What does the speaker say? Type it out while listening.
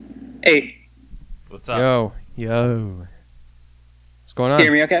Hey, What's up? Yo. What's going on? can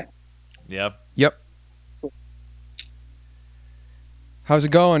you hear me okay? Yep. Yep. How's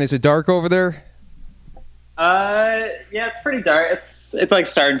it going? Is it dark over there? Yeah, it's pretty dark. It's like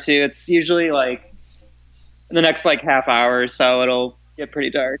starting to. It's usually like in the next like half hour or so it'll get pretty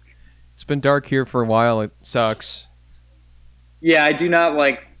dark. It's been dark here for a while. It sucks. Yeah, I do not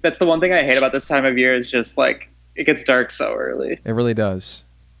like. That's the one thing I hate about this time of year is just like it gets dark so early. It really does.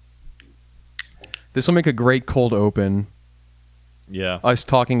 This will make a great cold open. Yeah. Us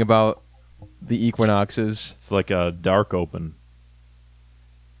talking about the equinoxes. It's like a dark open.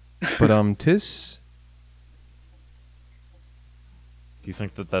 But tis. Do you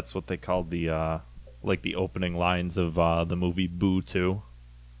think that that's what they called the like the opening lines of the movie Boo 2?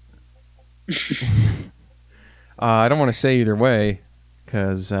 I don't want to say either way,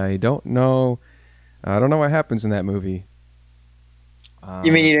 because I don't know. I don't know what happens in that movie.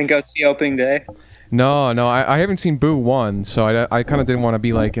 You mean you didn't go see opening day? No, I haven't seen Boo 1, so I kind of didn't want to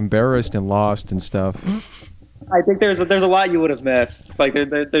be like embarrassed and lost and stuff. I think there's a lot you would have missed. Like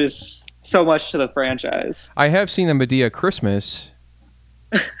there's so much to the franchise. I have seen a Medea Christmas.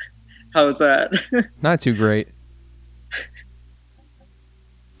 How was that? Not too great.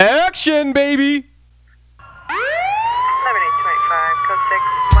 Action, baby! 7825, code 6,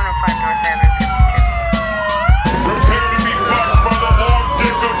 105 North Avenue, 52. Prepare to be fucked by the long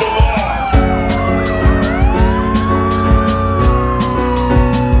dick of the law.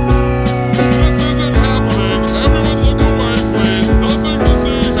 This isn't happening. Everyone look away, please. Nothing to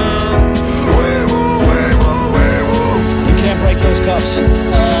see here. You can't break those cuffs.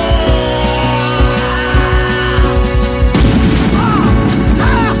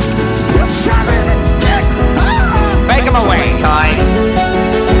 Make him away,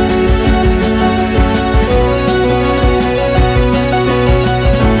 Ty.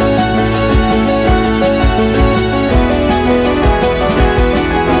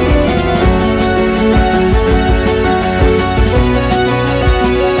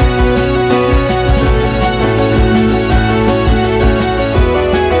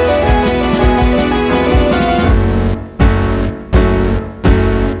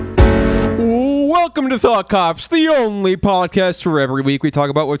 Welcome to Thought Cops, the only podcast where every week we talk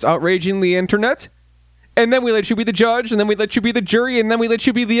about what's outraging the internet, and then we let you be the judge, and then we let you be the jury, and then we let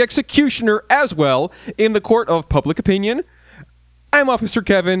you be the executioner as well in the court of public opinion. I'm Officer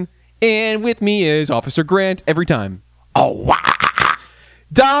Kevin, and with me is Officer Grant every time. Oh, wow.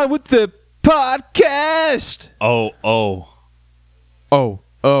 Down with the podcast! Oh.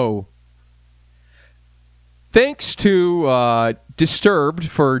 Thanks to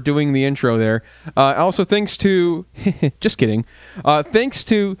Disturbed for doing the intro there. Also, thanks to... just kidding. Thanks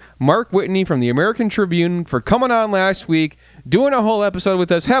to Mark Whitney from the American Tribune for coming on last week, doing a whole episode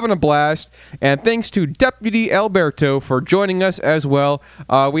with us, having a blast. And thanks to Deputy Alberto for joining us as well.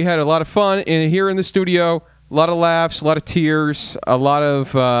 We had a lot of fun here in the studio. A lot of laughs, a lot of tears, a lot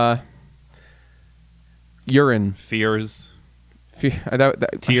of urine. Fears.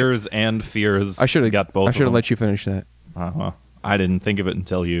 That, Tears and fears. I should have got both. I should have let you finish that Well, I didn't think of it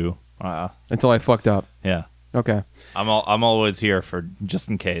until you. until I fucked up. Yeah. Okay. I'm always here for just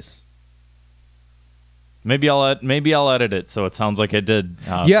in case. Maybe I'll edit it so it sounds like I did.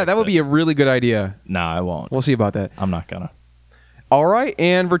 Yeah, that would be a really good idea. Nah, I won't. We'll see about that. I'm not gonna. All right,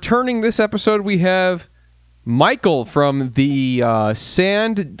 and returning this episode, we have Michael from the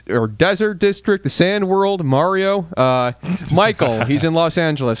Sand or Desert District, the Sand World, Mario. Michael, he's in Los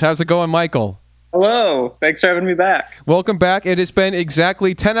Angeles. How's it going, Michael? Hello, thanks for having me back. Welcome back. It has been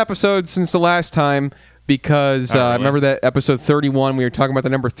exactly 10 episodes since the last time because really? remember that episode 31, we were talking about the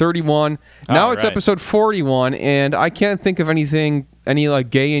number 31. Now it's right. episode 41, and I can't think of any like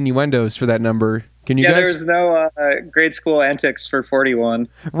gay innuendos for that number. Can you Yeah, guys? there was no grade school antics for 41.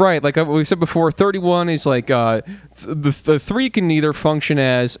 Right, like we said before, 31 is like the three can either function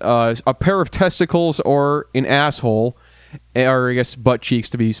as a pair of testicles or an asshole, or I guess butt cheeks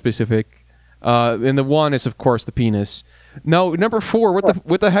to be specific. And the one is, of course, the penis. No, number 4.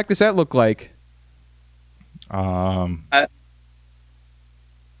 What the heck does that look like?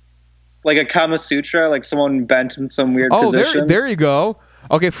 Like a Kama Sutra, like someone bent in some weird Oh, position. there you go.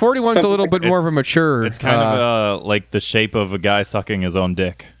 Okay, 41's a little bit more of a mature. It's kind of like the shape of a guy sucking his own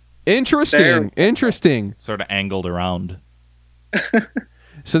dick, Interesting. sort of angled around.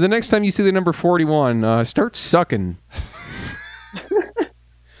 So the next time you see the number 41, start sucking.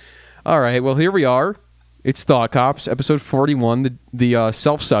 All right, well, here we are. It's Thought Cops, episode 41, the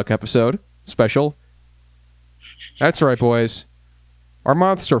self-suck episode, special. That's right, boys. Our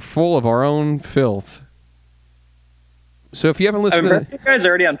mouths are full of our own filth. So if you haven't I'm listened to impressed you guys are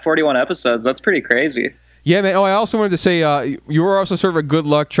already on 41 episodes. That's pretty crazy. Yeah, man. Oh, I also wanted to say you were also sort of a good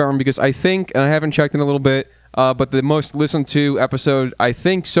luck charm because I think, and I haven't checked in a little bit, but the most listened to episode I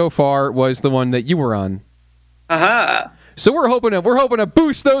think so far was the one that you were on. Aha. So we're hoping to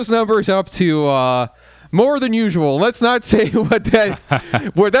boost those numbers up to more than usual. Let's not say what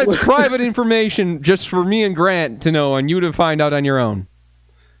that's private information just for me and Grant to know and you to find out on your own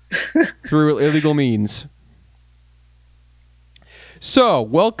through illegal means. So,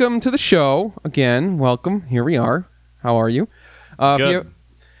 welcome to the show. Again, welcome. Here we are. How are you? Good.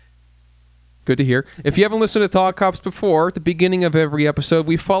 Good to hear. If you haven't listened to Thought Cops before, at the beginning of every episode,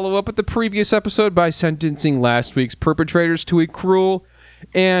 we follow up with the previous episode by sentencing last week's perpetrators to a cruel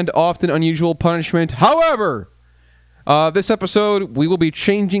and often unusual punishment. However, this episode, we will be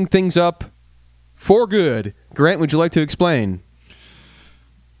changing things up for good. Grant, would you like to explain?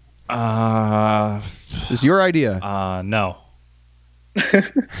 This is your idea. No. No,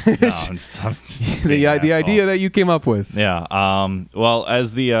 I'm just being the an asshole. idea that you came up with. Yeah. Well,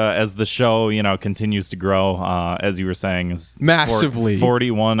 as the show continues to grow, as you were saying, is Massively.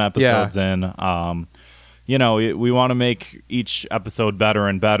 41 episodes in. We want to make each episode better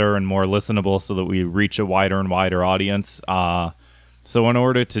and better and more listenable, so that we reach a wider and wider audience. So in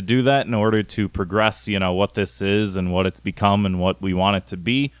order to do that, in order to progress, what this is and what it's become and what we want it to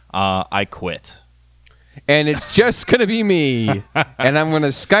be, I quit. And it's just going to be me. And I'm going to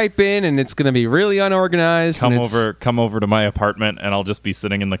Skype in, and it's going to be really unorganized. Come over to my apartment, and I'll just be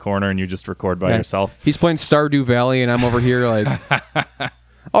sitting in the corner, and you just record by yourself. He's playing Stardew Valley, and I'm over here like,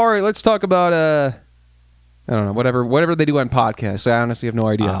 all right, let's talk about, I don't know, whatever they do on podcasts. I honestly have no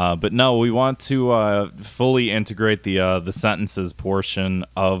idea. But no, we want to fully integrate the sentences portion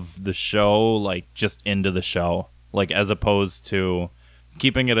of the show, like just into the show, like as opposed to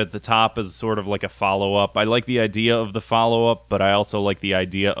keeping it at the top as sort of like a follow-up. I like the idea of the follow-up, but I also like the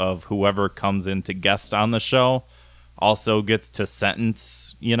idea of whoever comes in to guest on the show also gets to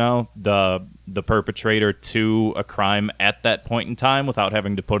sentence, the perpetrator to a crime at that point in time without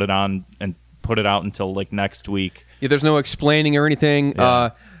having to put it on and put it out until like next week. Yeah, there's no explaining or anything.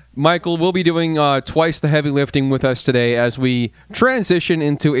 Yeah. Michael will be doing twice the heavy lifting with us today as we transition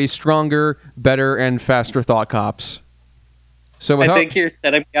into a stronger, better, and faster Thought Cops. So I think you're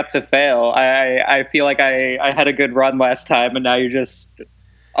setting me up to fail. I feel like I had a good run last time, and now you're just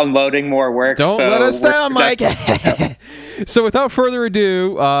unloading more work. Don't so let us down, we're Mike. So without further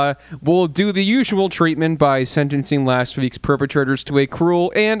ado, we'll do the usual treatment by sentencing last week's perpetrators to a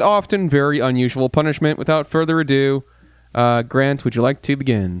cruel and often very unusual punishment. Without further ado, Grant, would you like to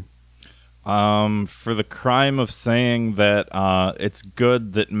begin? For the crime of saying that it's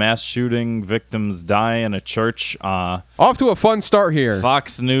good that mass shooting victims die in a church. Off to a fun start here.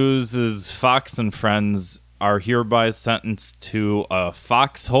 Fox News' Fox and Friends are hereby sentenced to a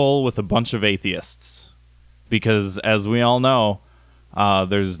foxhole with a bunch of atheists. Because, as we all know,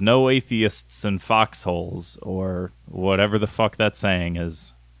 there's no atheists in foxholes, or whatever the fuck that saying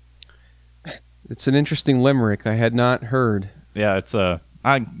is. It's an interesting limerick I had not heard. Yeah,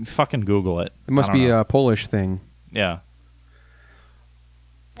 I fucking Google it. It must be a Polish thing. Yeah.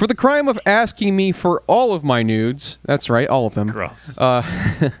 For the crime of asking me for all of my nudes, that's right, all of them. Gross.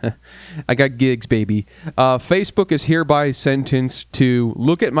 I got gigs, baby. Facebook is hereby sentenced to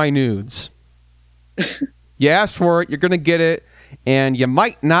look at my nudes. You asked for it, you're going to get it, and you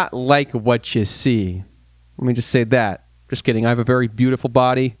might not like what you see. Let me just say that. Just kidding. I have a very beautiful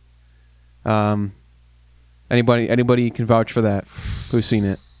body. Anybody can vouch for that who's seen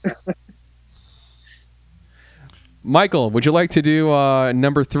it. Michael, would you like to do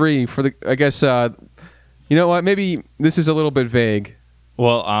number 3 for the, I guess, you know what, maybe this is a little bit vague.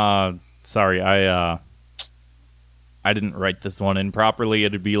 Well, sorry, I didn't write this one in properly.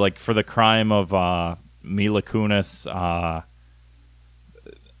 It'd be like for the crime of Mila Kunis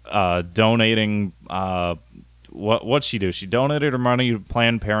donating, what'd she do? She donated her money to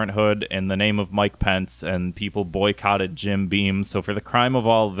Planned Parenthood in the name of Mike Pence, and people boycotted Jim Beam. So for the crime of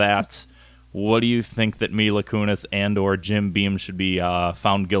all that, what do you think that Mila Kunis and or Jim Beam should be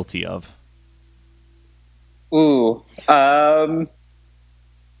found guilty of? Ooh. I don't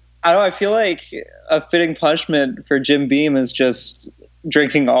know. I feel like a fitting punishment for Jim Beam is just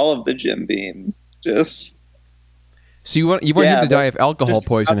drinking all of the Jim Beam. Just. So you want him to die of alcohol just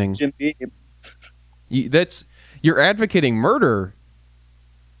poisoning? Jim Beam. You're advocating murder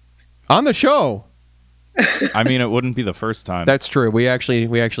on the show. I mean, it wouldn't be the first time. That's true. We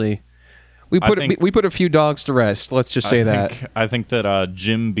put a few dogs to rest. Let's just say I think that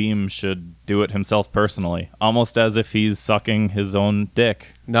Jim Beam should do it himself personally, almost as if he's sucking his own dick.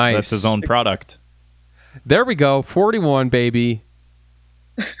 Nice. That's his own product. There we go. 41, baby.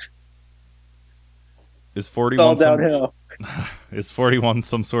 Is It's all 41 downhill. is 41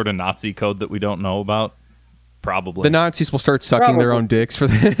 some sort of Nazi code that we don't know about? Probably. The Nazis will start sucking their Probably. own dicks for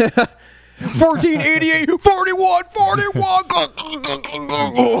the 1488, 41, 41.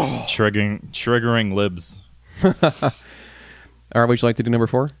 Triggering libs. All right, would you like to do number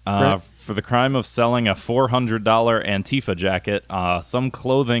 4? Brent? For the crime of selling a $400 Antifa jacket, some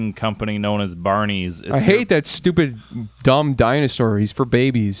clothing company known as Barney's is I hate that stupid, dumb dinosaur. He's for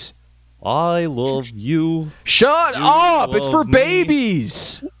babies. I love you. Shut up! It's for love me.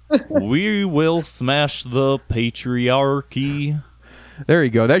 babies. We will smash the patriarchy. There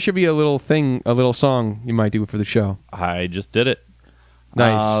you go. That should be a little thing, a little song you might do for the show. I just did it.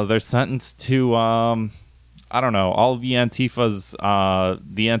 Nice. They're sentenced to, I don't know, all the Antifas,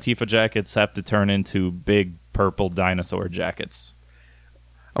 the Antifa jackets have to turn into big purple dinosaur jackets.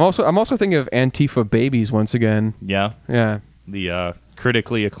 I'm also thinking of Antifa babies once again. Yeah. Yeah. The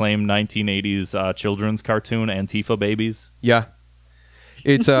critically acclaimed 1980s children's cartoon Antifa Babies. Yeah.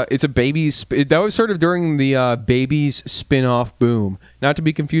 It's a babies. That was sort of during the babies spin-off boom. Not to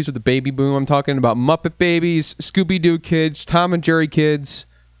be confused with the baby boom. I'm talking about Muppet Babies, Scooby-Doo kids, Tom and Jerry kids,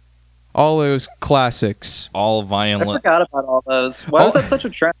 all those classics. All I violent. forgot about all those. Why was that such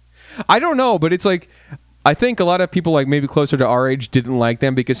a trend? I don't know, but it's like I think a lot of people like maybe closer to our age didn't like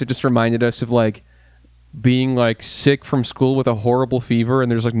them because it just reminded us of like being like sick from school with a horrible fever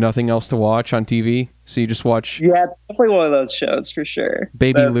and there's like nothing else to watch on TV. So you just watch Yeah, it's definitely one of those shows for sure.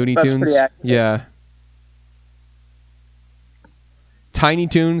 Baby Looney that's Tunes. pretty accurate. Yeah. Tiny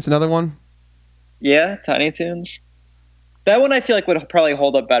Toons, another one. Yeah, Tiny Toons. That one I feel like would probably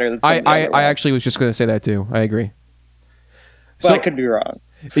hold up better than some of the other I ones, actually was just going to say that too. I agree. but I could be wrong.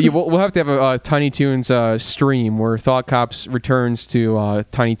 We'll have to have a Tiny Toons stream where Thought Cops returns to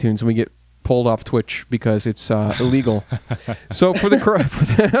Tiny Toons and we get pulled off Twitch because it's illegal. So for the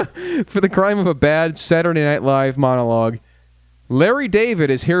for the crime of a bad Saturday Night Live monologue, Larry David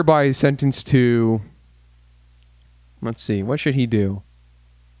is hereby sentenced to. Let's see, what should he do?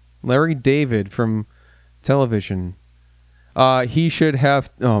 Larry David from television. He should have.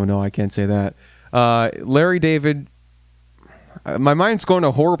 Oh no, I can't say that. Larry David. My mind's going to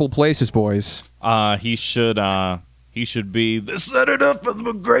horrible places, boys. He should be the senator from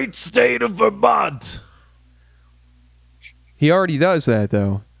the great state of Vermont. He already does that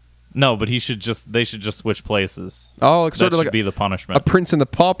though. No, but they should just switch places. Oh, it's That sort of should like be the a punishment. Prince and the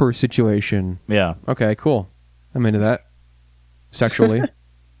Pauper situation. Yeah. Okay, cool. I'm into that. Sexually.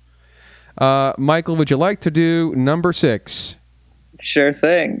 Michael, would you like to do number 6? Sure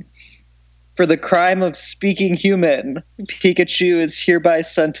thing. For the crime of speaking human, Pikachu is hereby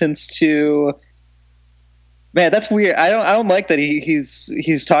sentenced to. Man, that's weird. I don't like that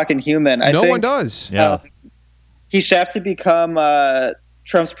he's talking human. No think, one does. Yeah. He should have to become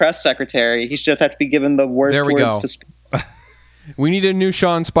Trump's press secretary. He should just have to be given the worst There we words go. to speak. We need a new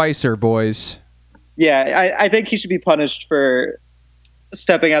Sean Spicer, boys. Yeah, I think he should be punished for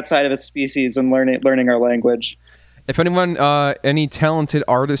stepping outside of his species and learning our language. If anyone, any talented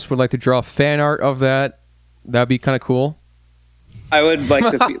artist would like to draw fan art of that, that'd be kind of cool. I would like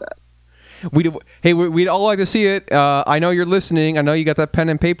to see that. We'd all like to see it. I know you're listening. I know you got that pen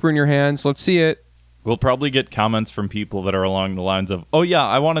and paper in your hands. Let's see it. We'll probably get comments from people that are along the lines of, "Oh yeah,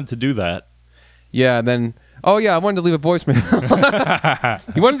 I wanted to do that." Yeah, then. Oh yeah, I wanted to leave a voicemail.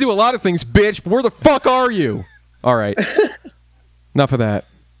 You want to do a lot of things, bitch. But where the fuck are you? All right. Enough of that.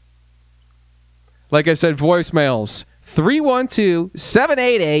 Like I said, voicemails.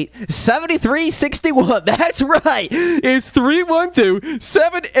 312-788-7361. That's right. It's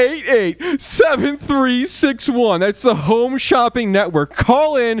 312-788-7361. That's the Home Shopping Network.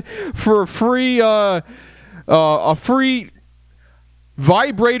 Call in for a free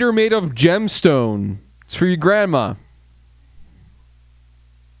vibrator made of gemstone. It's for your grandma.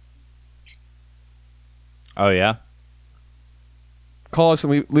 Oh yeah. Call us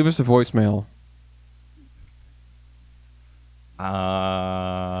and leave us a voicemail.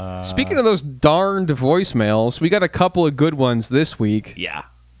 Speaking of those darned voicemails, we got a couple of good ones this week. Yeah.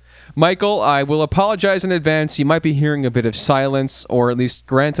 Michael, I will apologize in advance. You might be hearing a bit of silence, or at least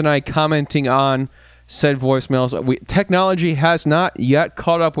Grant and I commenting on said voicemails. Technology has not yet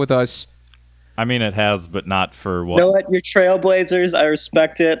caught up with us. I mean, it has, but not for what? You know what? You're trailblazers. I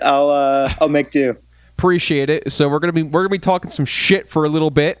respect it. I'll make do. Appreciate it. So we're gonna be talking some shit for a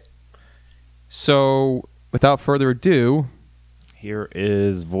little bit. So without further ado, Here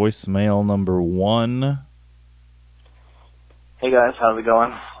is voicemail number 1. Hey guys, how's it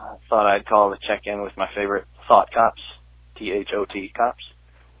going? I thought I'd call to check in with my favorite Thought Cops, THOT Cops.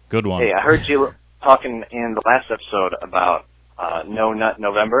 Good one. Hey, I heard you talking in the last episode about No Nut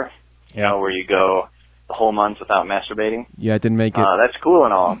November, you know, where you go the whole month without masturbating. Yeah, it didn't make it. That's cool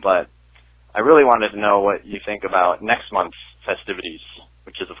and all, but I really wanted to know what you think about next month's festivities,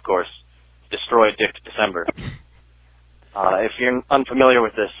 which is, of course, Destroy Dick December. If you're unfamiliar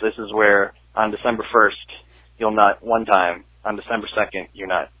with this, this is where on December 1st, you'll nut one time. On December 2nd, you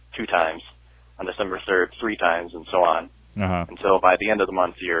nut 2 times. On December 3rd, 3 times, and so on. Until by the end of the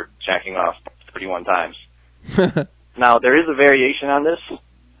month, you're jacking off 31 times. Now, there is a variation on this.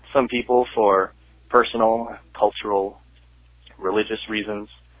 Some people, for personal, cultural, religious reasons,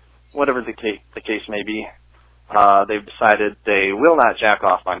 whatever the case may be, they've decided they will not jack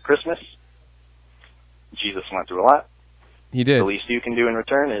off on Christmas. Jesus went through a lot. He did. The least you can do in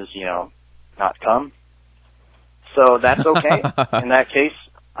return is, you know, not come. So that's okay. In that case,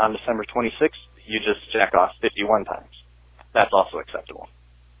 on December 26th, you just jack off 51 times. That's also acceptable.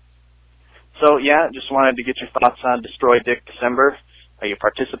 So, yeah, just wanted to get your thoughts on Destroy Dick December. Are you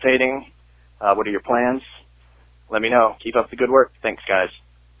participating? What are your plans? Let me know. Keep up the good work. Thanks, guys.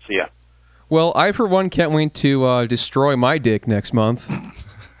 See ya. Well, I, for one, can't wait to destroy my dick next month.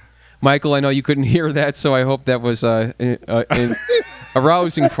 Michael, I know you couldn't hear that, so I hope that was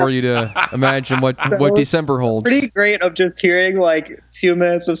arousing for you to imagine what December holds. Pretty great of just hearing like 2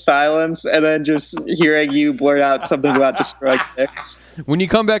 minutes of silence and then just hearing you blurt out something about destroying dicks. When you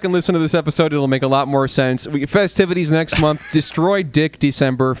come back and listen to this episode, it'll make a lot more sense. Festivities next month, Destroy Dick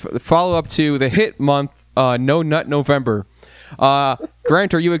December, follow up to the hit month, No Nut November.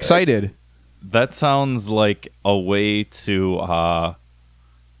 Grant, are you excited? That sounds like a way to,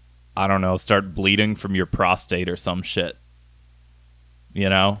 I don't know, start bleeding from your prostate or some shit. You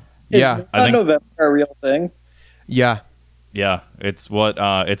know? Yeah. Is November a real thing? Yeah. Yeah, it's what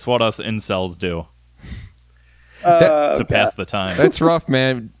us incels do to pass the time. That's rough,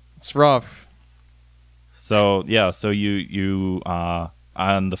 man. It's rough. So yeah, so you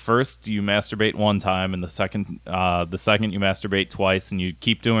on the first you masturbate one time, and the second you masturbate twice, and you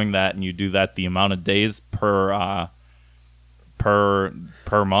keep doing that, and you do that the amount of days per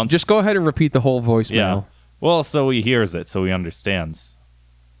month. Just go ahead and repeat the whole voicemail. Yeah. Well, so he hears it, so he understands.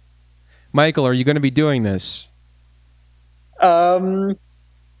 Michael, are you going to be doing this? I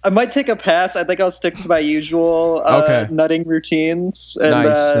might take a pass. I think I'll stick to my usual nutting routines and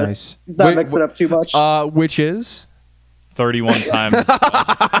nice. not mix it up too much. Which is 31 times.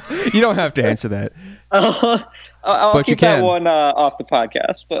 You don't have to answer that. I'll keep that one off the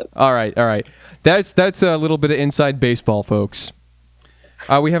podcast. But all right. That's a little bit of inside baseball, folks.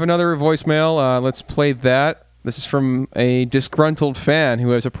 We have another voicemail. Let's play that. This is from a disgruntled fan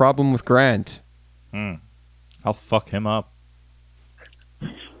who has a problem with Grant. I'll fuck him up.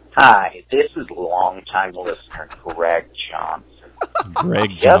 Hi, this is longtime listener Greg Johnson.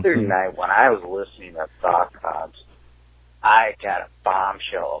 Greg The Johnson. other night when I was listening to Thought Cops, I got a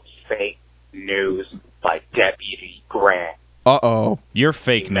bombshell of fake news by Deputy Grant. Uh-oh. You're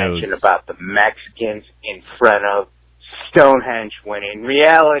fake He news. mentioned about the Mexicans in front of Stonehenge, when in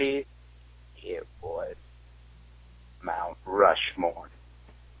reality, it was Mount Rushmore.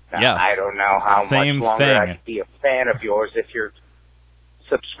 Now, Yes. I don't know how Same much longer I thing. can be a fan of yours if you're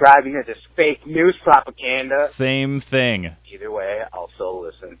subscribing to this fake news propaganda. Same thing. Either way, I'll still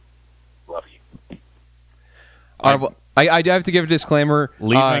listen. Love you. I have to give a disclaimer.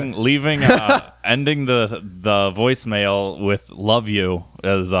 Ending the voicemail with "love you"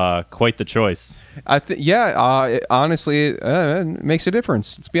 is quite the choice. Honestly, it makes a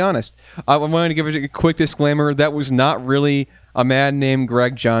difference. Let's be honest. I wanted to give a quick disclaimer. That was not really a man named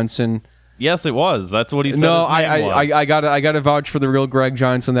Greg Johnson. Yes, it was. That's what he said. No, his name was. I gotta vouch for the real Greg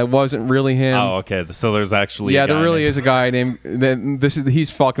Johnson. That wasn't really him. Oh, okay. So there's actually there really is a guy named. He's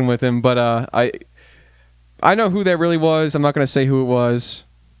fucking with him, but I know who that really was. I'm not gonna say who it was.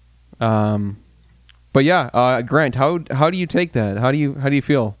 But yeah, Grant, how do you take that? How do you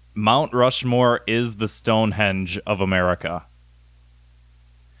feel? Mount Rushmore is the Stonehenge of America.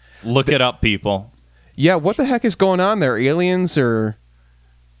 Look it up, people. Yeah, what the heck is going on there? Aliens are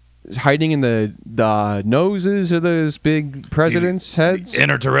hiding in the noses of those big presidents' heads?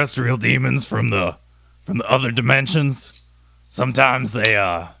 Interterrestrial demons from the other dimensions. Sometimes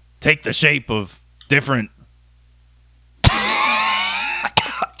they take the shape of different.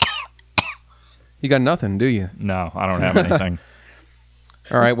 You got nothing, do you? No, I don't have anything.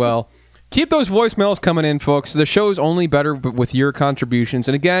 All right, well, keep those voicemails coming in, folks. The show's only better with your contributions.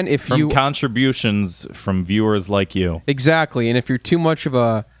 And again, if contributions from viewers like you. Exactly. And if you're too much of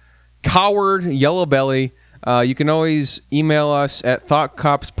a coward, yellow belly, you can always email us at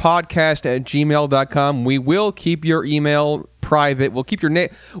thoughtcopspodcast@gmail.com. We will keep your email private. We'll keep your name.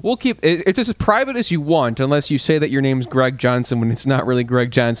 We'll keep it's as private as you want, unless you say that your name's Greg Johnson when it's not really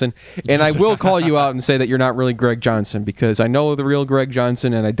Greg Johnson. And I will call you out and say that you're not really Greg Johnson, because I know the real Greg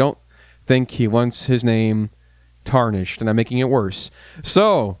Johnson, and I don't think he wants his name tarnished, and I'm making it worse.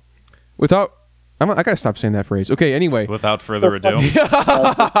 So, I gotta stop saying that phrase. Okay, anyway. Without further ado.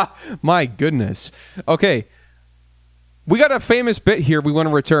 My goodness. Okay. We got a famous bit here we want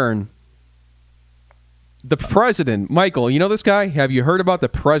to return. The president. Michael, you know this guy? Have you heard about the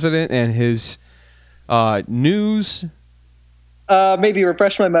president and his news? Maybe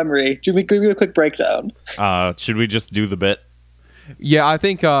refresh my memory. Give me a quick breakdown. Should we just do the bit? Yeah, I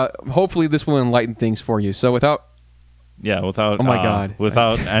think hopefully this will enlighten things for you. So without without oh my God.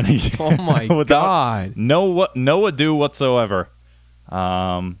 Without any oh my God. No ado whatsoever.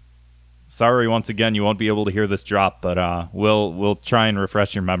 Sorry once again you won't be able to hear this drop, but we'll try and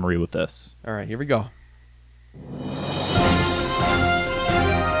refresh your memory with this. All right, here we go.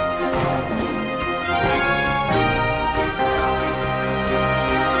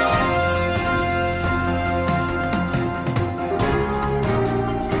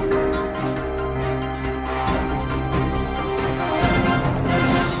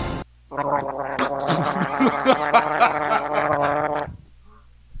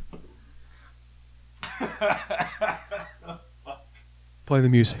 Play the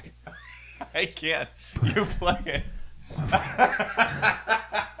music. I can't. You play it.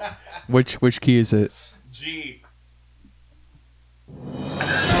 Which key is it? G.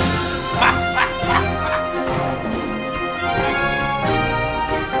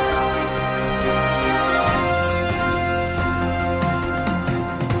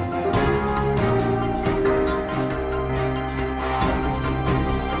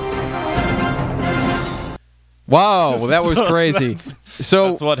 Wow, that was crazy. So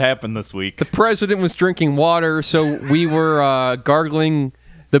that's what happened this week. The president was drinking water, so we were gargling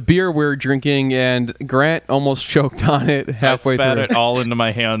the beer we were drinking, and Grant almost choked on it halfway I spat through. it all into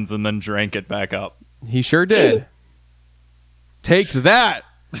my hands and then drank it back up. He sure did. Take that.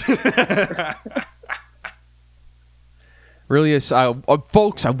 Really is,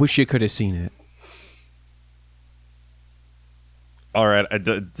 folks, I wish you could have seen it. All right,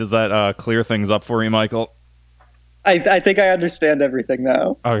 does that clear things up for you, Michael? I think I understand everything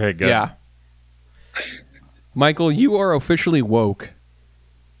now. Okay, good. Yeah. Michael, you are officially woke.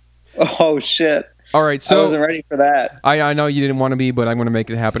 Oh, shit. All right, so I wasn't ready for that. I know you didn't want to be, but I'm going to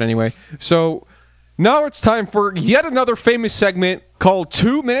make it happen anyway. So now it's time for yet another famous segment called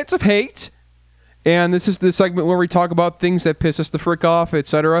 2 Minutes of Hate. And this is the segment where we talk about things that piss us the frick off,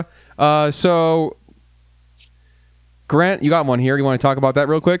 etc. So, Grant, you got one here. You want to talk about that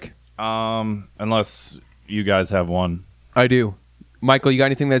real quick? Unless you guys have one. I do. Michael, you got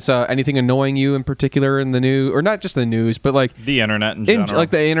anything that's anything annoying you in particular in the news, or not just the news, but like the internet in general,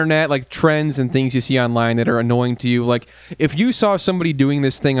 like the internet, like trends and things you see online that are annoying to you? Like if you saw somebody doing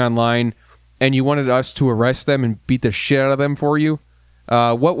this thing online and you wanted us to arrest them and beat the shit out of them for you,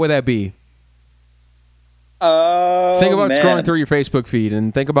 what would that be? Think about scrolling through your Facebook feed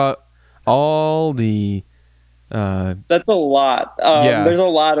and think about all the. That's a lot. Yeah. There's a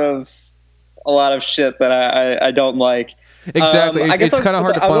lot of shit that I don't like. Exactly. It's kind of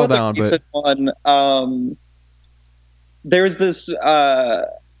hard to funnel down, but one. There's this. I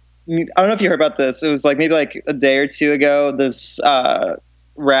don't know if you heard about this. It was like maybe like a day or two ago. This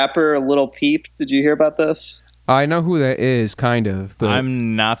rapper, Lil Peep. Did you hear about this? I know who that is, kind of. But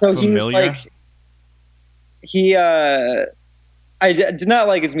I'm not so familiar. I did not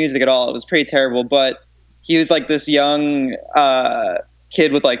like his music at all. It was pretty terrible. But he was like this young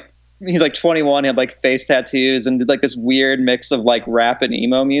kid with like. He's like 21. He had like face tattoos and did like this weird mix of like rap and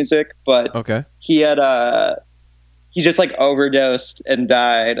emo music. But okay, he had he just like overdosed and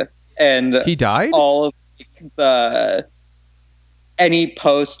died. And he died. All of the any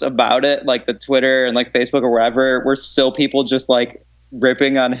post about it, like the Twitter and like Facebook or wherever, were still people just like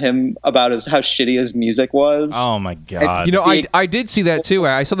ripping on him about how shitty his music was. Oh my god! And, I did see that too.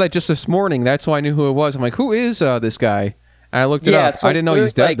 I saw that just this morning. That's why I knew who it was. I'm like, who is this guy? And I looked it up. So I didn't know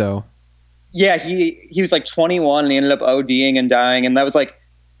he's dead though. Yeah, he was like 21 and he ended up ODing and dying, and that was like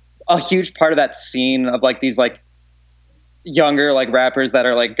a huge part of that scene of like these like younger like rappers that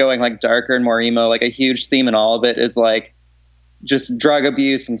are like going like darker and more emo. Like a huge theme in all of it is like just drug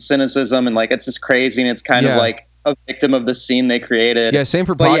abuse and cynicism, and like it's just crazy, and it's kind of like a victim of the scene they created. Yeah, same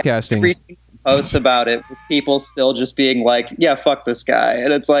for podcasting. Every single post about it, with people still just being like, "Yeah, fuck this guy,"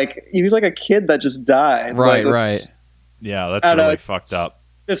 and it's like he was like a kid that just died. Right, like, right. Yeah, that's really fucked up.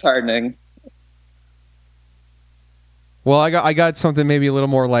 Disheartening. Well, I got something maybe a little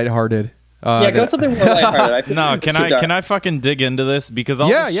more lighthearted. Go something more lighthearted. I think No, it's can too I dark. can I fucking dig into this because all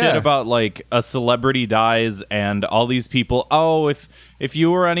Yeah, this yeah. shit about like a celebrity dies and all these people. Oh, if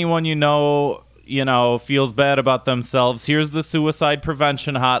you or anyone you know feels bad about themselves, here's the suicide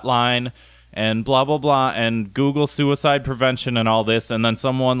prevention hotline and blah blah blah and Google suicide prevention and all this, and then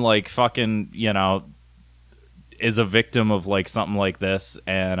someone like fucking is a victim of like something like this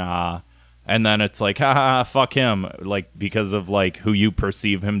and then it's like, ha, fuck him, like because of like who you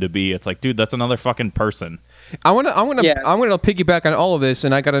perceive him to be. It's like, dude, that's another fucking person. I'm gonna piggyback on all of this,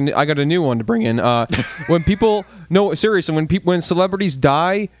 and I got a new one to bring in. When people, no, seriously, when celebrities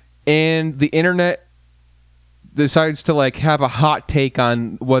die and the internet decides to like have a hot take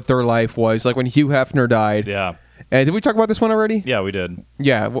on what their life was, like when Hugh Hefner died. Yeah. And did we talk about this one already? Yeah, we did.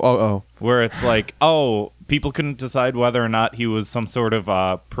 Yeah. Where it's like, oh, people couldn't decide whether or not he was some sort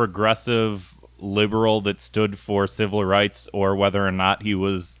of progressive liberal that stood for civil rights or whether or not he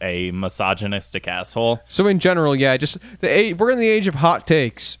was a misogynistic asshole. So in general, yeah, just we're in the age of hot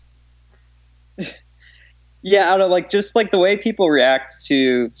takes. Yeah, I don't know, like just like the way people react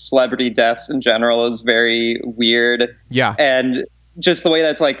to celebrity deaths in general is very weird. Yeah. And just the way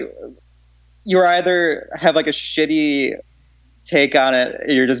that's like, you either have like a shitty take on it,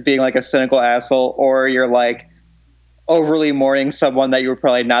 you're just being like a cynical asshole, or you're like overly mourning someone that you were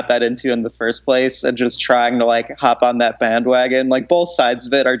probably not that into in the first place and just trying to like hop on that bandwagon. Like both sides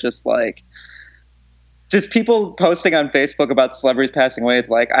of it are just like, just people posting on Facebook about celebrities passing away.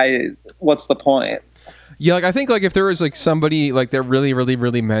 It's like, what's the point? Yeah, like I think like if there was like somebody like that really, really,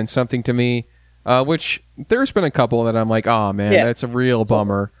 really meant something to me, which there's been a couple that I'm like, oh man, that's a real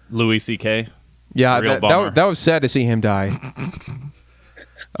bummer. Louis C.K. Yeah, Real bummer. that was sad to see him die.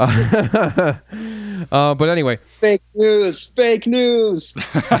 But anyway, Fake news.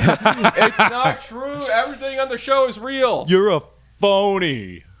 it's not true. Everything on the show is real. You're a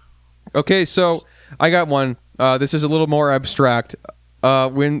phony. Okay, so I got one. This is a little more abstract.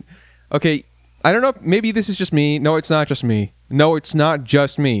 I don't know. Maybe this is just me. No, it's not just me. Okay,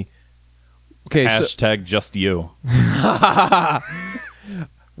 Hashtag just you.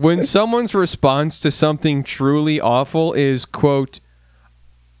 When someone's response to something truly awful is, quote,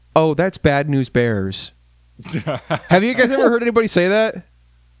 "Oh, that's bad news bears." Have you guys ever heard anybody say that?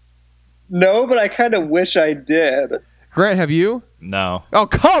 No, but I kind of wish I did. Grant, have you? No. Oh,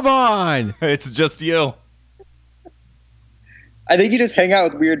 come on! It's just you. I think you just hang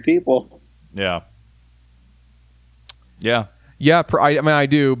out with weird people. Yeah. Yeah. Yeah, I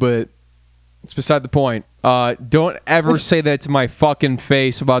do, but it's beside the point. Don't ever say that to my fucking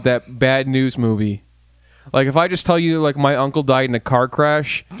face about that bad news movie. Like, if I just tell you, like, my uncle died in a car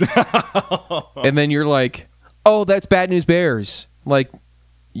crash, and then you're like, oh, that's Bad News Bears. Like,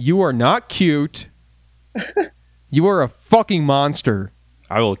 you are not cute. You are a fucking monster.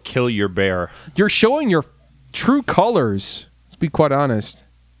 I will kill your bear. You're showing your true colors. Let's be quite honest.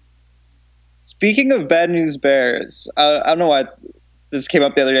 Speaking of Bad News Bears, I don't know why this came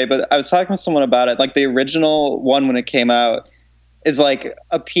up the other day, but I was talking with someone about it. Like the original one when it came out is like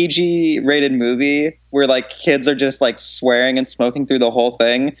a PG-rated movie where like kids are just like swearing and smoking through the whole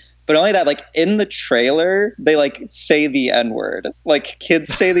thing. But only that, like in the trailer, they like say the N-word. Like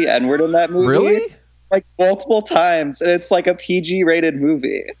kids say the N-word in that movie. Really? Like multiple times, and it's like a PG-rated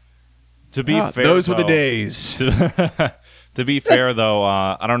movie. To be fair, those were the though, days. To be fair, though,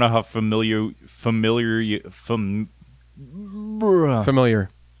 I don't know how familiar. Let's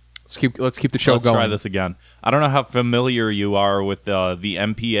keep the show Let's going. try this again. I don't know how familiar you are with the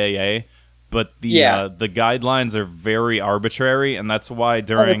MPAA, but the guidelines are very arbitrary, and that's why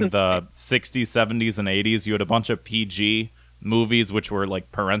during the 60s, 70s, and 80s, you had a bunch of PG movies which were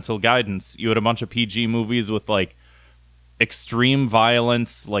like parental guidance. You had a bunch of PG movies with like extreme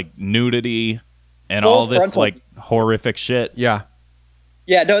violence, like nudity, and all this like horrific shit. Yeah.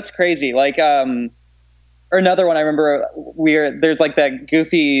 Yeah, no, it's crazy. Like, or another one I remember, there's like that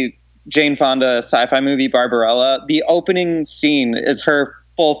goofy Jane Fonda sci-fi movie, Barbarella. The opening scene is her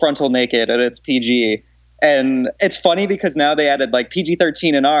full frontal naked, and it's PG. And it's funny because now they added like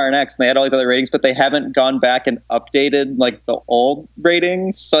PG-13 and R and X, and they had all these other ratings, but they haven't gone back and updated like the old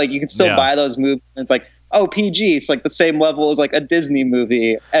ratings. So like you can still buy those movies, and it's like, oh, PG, it's like the same level as like a Disney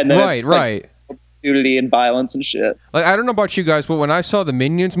movie, and then it's like nudity and violence and shit. Like, I don't know about you guys, but when I saw the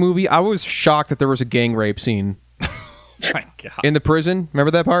Minions movie, I was shocked that there was a gang rape scene. My God. In the prison.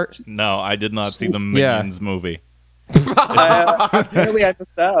 Remember that part? No, I did not see the Minions movie. Really, I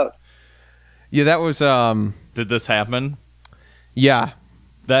missed out. Yeah, that was. Did this happen? Yeah.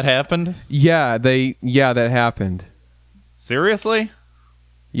 That happened? Yeah, that happened. Seriously?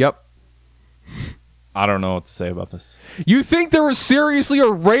 Yep. I don't know what to say about this. You think there was seriously a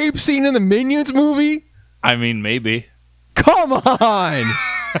rape scene in the Minions movie? I mean, maybe. Come on!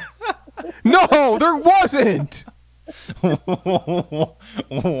 No, there wasn't! Why?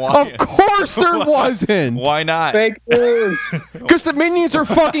 Of course there wasn't! Why not? Fake news. Because the Minions are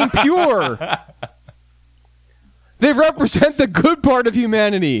fucking pure! They represent the good part of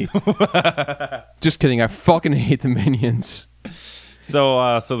humanity! Just kidding, I fucking hate the Minions.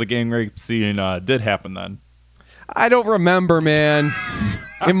 So the gang rape scene did happen then. I don't remember, man.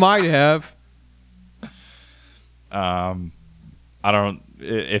 It might have. I don't.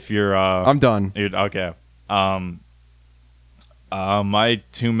 If you're, I'm done. Okay. My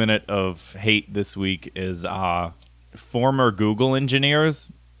 2 minute of hate this week is former Google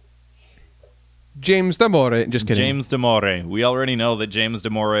engineers. James Damore. Just kidding. James Damore. We already know that James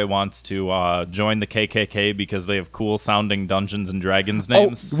Damore wants to join the KKK because they have cool sounding Dungeons and Dragons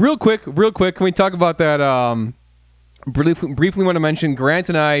names. Oh, real quick. Can we talk about that? Briefly want to mention Grant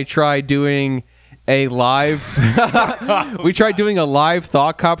and I tried doing a live. We tried doing a live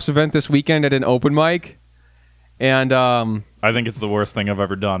Thought Cops event this weekend at an open mic, and I think it's the worst thing I've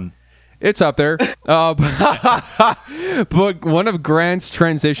ever done. it's up there. But one of Grant's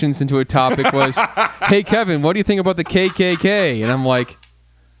transitions into a topic was, "Hey Kevin, what do you think about the KKK?" And I'm like,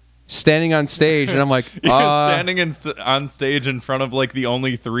 standing on stage, and I'm like, You're standing on stage in front of like the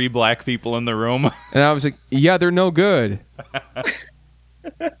only 3 black people in the room. and I was like, "Yeah, they're no good."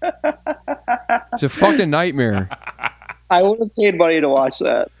 It's a fucking nightmare. I would have paid money to watch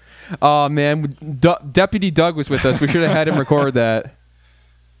that. Oh man, Deputy Doug was with us. We should have had him record that.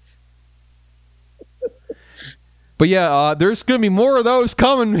 But yeah, there's gonna be more of those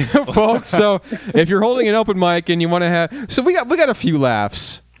coming, folks. So if you're holding an open mic and you want to have, so we got a few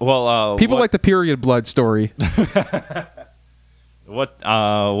laughs. Well, People like the period blood story. What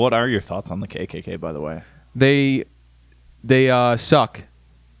are your thoughts on the KKK, by the way? They suck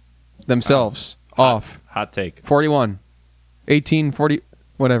themselves off. Hot take. 41, 18, 40,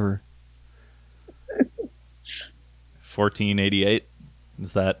 whatever. 1488.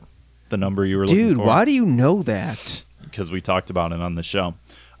 Is that the number you were looking Dude, for? why do you know that? Because we talked about it on the show.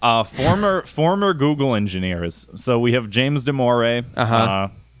 Former Google engineers. So we have James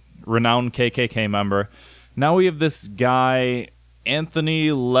Damore, renowned KKK member. Now we have this guy, Anthony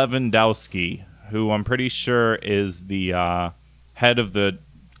Lewandowski, who I'm pretty sure is the head of the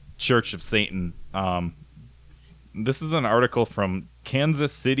Church of Satan. This is an article from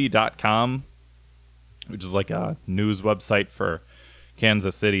KansasCity.com, which is like a news website for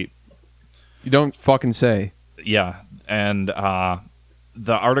Kansas City. You don't fucking say. Yeah, and the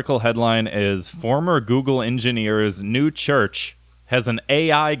article headline is Former Google Engineer's New Church Has an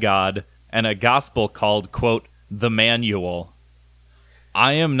AI God and a Gospel Called, quote, The Manual.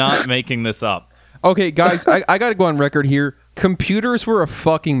 I am not making this up. Okay, guys, I got to go on record here. Computers were a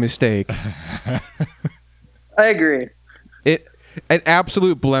fucking mistake. I agree. An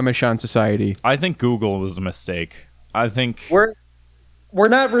absolute blemish on society. I think Google was a mistake. I think... We're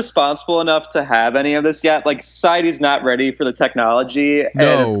not responsible enough to have any of this yet. Like, society's not ready for the technology,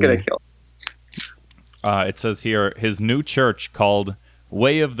 and it's going to kill us. It says here, his new church called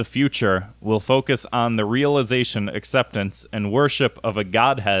Way of the Future will focus on the realization, acceptance, and worship of a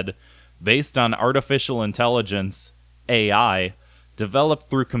Godhead based on artificial intelligence, AI, developed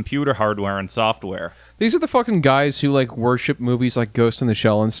through computer hardware and software. These are the fucking guys who like worship movies like Ghost in the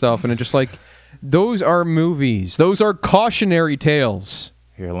Shell and stuff, and it's just like, those are movies. Those are cautionary tales.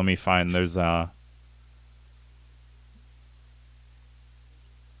 Here, let me find. There's I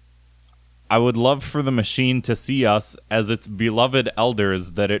would love for the machine to see us as its beloved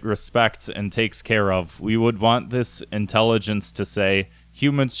elders that it respects and takes care of. We would want this intelligence to say,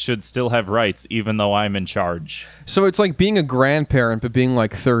 humans should still have rights even though I'm in charge. So it's like being a grandparent but being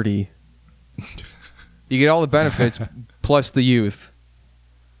like 30. You get all the benefits plus the youth.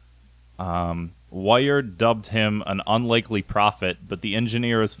 Wired dubbed him an unlikely prophet, but the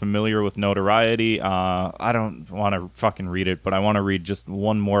engineer is familiar with notoriety. I don't want to fucking read it, but I want to read just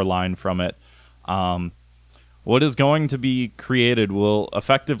one more line from it. What is going to be created will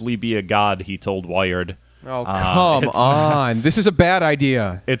effectively be a god, he told Wired. Oh, come on. This is a bad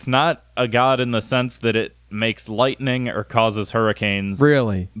idea. It's not a god in the sense that it makes lightning or causes hurricanes.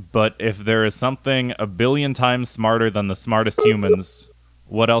 Really? But if there is something a billion times smarter than the smartest humans,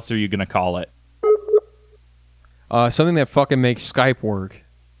 what else are you going to call it? Something that fucking makes Skype work.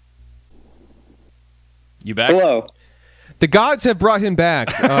 You back? Hello. The gods have brought him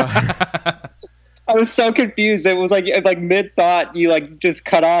back. I was so confused. It was like mid-thought, you like just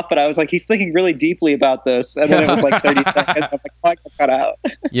cut off, and I was like, he's thinking really deeply about this. And then it was like 30 seconds. I'm like, oh, I got cut out.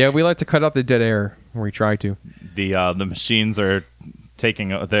 Yeah, we like to cut out the dead air. or we try to. The machines are taking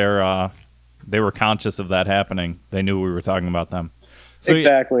their. They were conscious of that happening. They knew we were talking about them. So,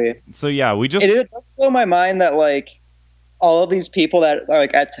 Exactly. So yeah, we just. It does blow my mind that like all of these people that are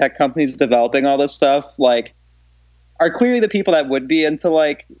like at tech companies developing all this stuff like are clearly the people that would be into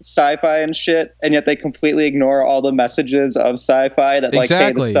like sci-fi and shit, and yet they completely ignore all the messages of sci-fi that like,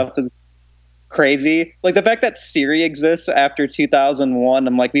 hey, this stuff is crazy. Like the fact that Siri exists after 2001,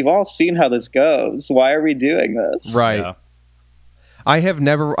 I'm like, we've all seen how this goes. Why are we doing this? Right. Yeah. I have had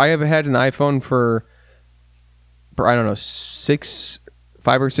an iPhone for I don't know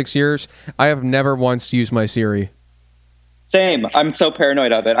 5 or 6 years. I have never once used my Siri. Same. I'm so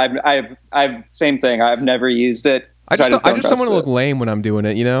paranoid of it. I've same thing. I've never used it. I just don't want to trust look it. lame when I'm doing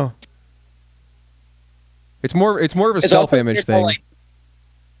it. You know. It's more of a It's self-image also, thing.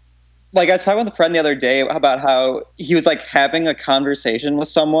 Like I was talking with a friend the other day about how he was like having a conversation with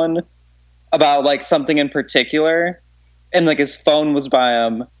someone about like something in particular, and like his phone was by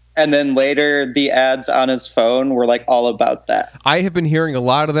him, and then later the ads on his phone were like all about that. I have been hearing a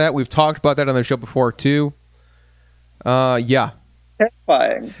lot of that. We've talked about that on the show before too. Yeah.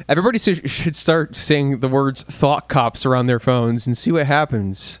 Terrifying. Everybody should start saying the words "thought cops" around their phones and see what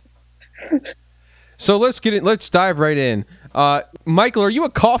happens. So let's get it. Let's dive right in. Michael, are you a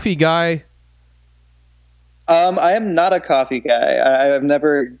coffee guy? I am not a coffee guy. I have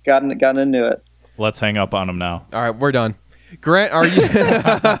never gotten into it. Let's hang up on him now. All right, we're done. Grant, are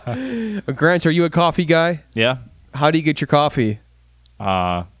you? Grant, are you a coffee guy? Yeah. How do you get your coffee?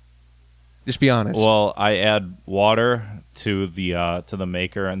 Just be honest. Well, I add water to the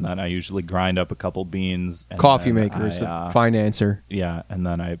maker, and then I usually grind up a couple beans. And coffee then maker is the fine answer. Yeah, and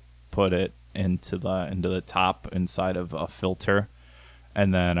then I put it into the top inside of a filter,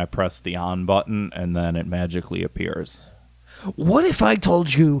 and then I press the on button, and then it magically appears. What if I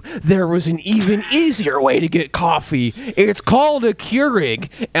told you there was an even easier way to get coffee? It's called a Keurig,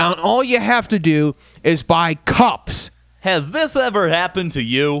 and all you have to do is buy cups. Has this ever happened to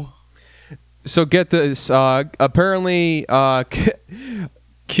you? So get this. Apparently,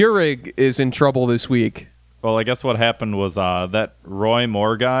 Keurig is in trouble this week. Well, I guess what happened was that Roy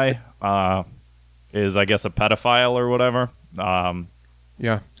Moore guy is, I guess, a pedophile or whatever.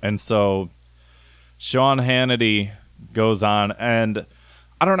 Yeah. And so Sean Hannity goes on, and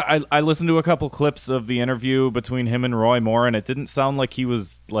I don't know. I listened to a couple clips of the interview between him and Roy Moore, and it didn't sound like he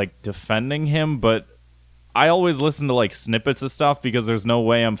was like defending him, but I always listen to like snippets of stuff because there's no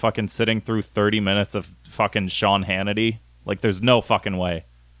way I'm fucking sitting through 30 minutes of fucking Sean Hannity. Like, there's no fucking way.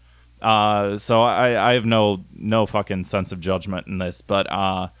 So I have no fucking sense of judgment in this,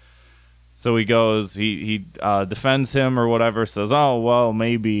 but so he goes, he defends him or whatever, says, oh, well,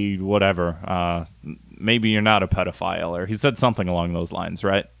 maybe whatever, maybe you're not a pedophile, or he said something along those lines,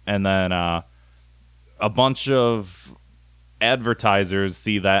 right? And then a bunch of advertisers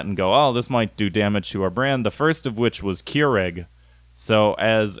see that and go, oh, this might do damage to our brand, the first of which was Keurig. So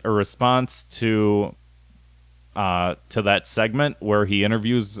as a response to that segment where he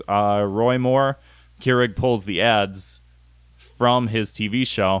interviews Roy Moore, Keurig pulls the ads from his TV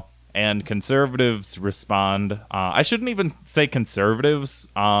show, and conservatives respond. I shouldn't even say conservatives.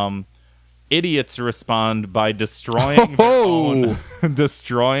 Idiots respond by destroying their own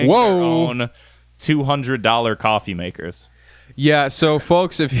 $200 coffee makers. Yeah. So,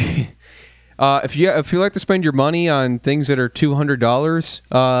 folks, if you like to spend your money on things that are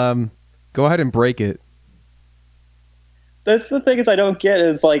 $200, go ahead and break it. That's the thing is I don't get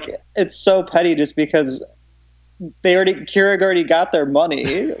is like it's so petty just because Keurig already got their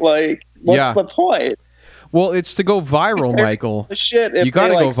money. Like, what's the point? Well, it's to go viral, Michael. Shit, if you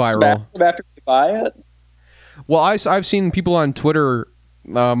gotta they, go viral after they buy it. Well, I've seen people on Twitter,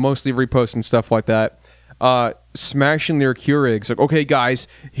 mostly reposting stuff like that, smashing their Keurigs. Like, okay, guys,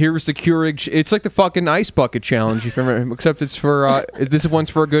 here's the Keurig. It's like the fucking ice bucket challenge, if you remember, except it's for this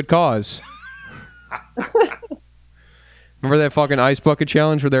one's for a good cause. Remember that fucking ice bucket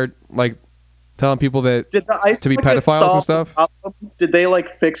challenge where they're like telling people that to be pedophiles and stuff? Did they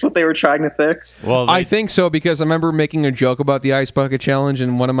like fix what they were trying to fix? Well, I think so, because I remember making a joke about the ice bucket challenge,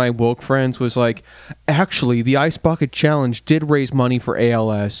 and one of my woke friends was like, actually, the ice bucket challenge did raise money for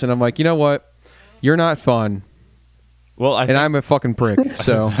ALS. And I'm like, you know what? You're not fun. Well, I'm a fucking prick,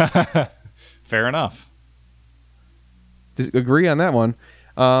 so. Fair enough. Agree on that one.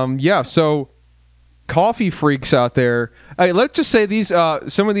 Yeah, so coffee freaks out there. Let's just say these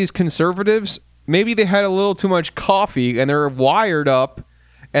some of these conservatives, maybe they had a little too much coffee and they're wired up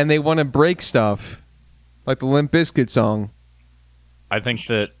and they want to break stuff, like the Limp Bizkit song. I think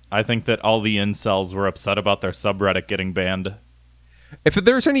that all the incels were upset about their subreddit getting banned. If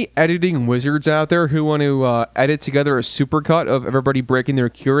there's any editing wizards out there who want to edit together a supercut of everybody breaking their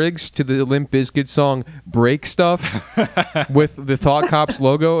Keurigs to the Limp Bizkit song "Break Stuff" with the Thought Cops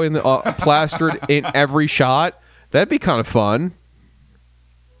logo in the, plastered in every shot, that'd be kind of fun.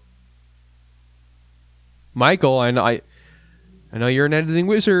 Michael, I know you're an editing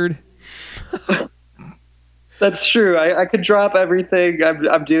wizard. That's true. I could drop everything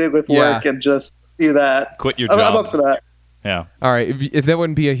I'm doing with work and just do that. Quit your job. I'm up for that. Yeah. All right. If that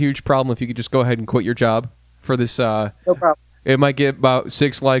wouldn't be a huge problem, if you could just go ahead and quit your job for this. No problem. It might get about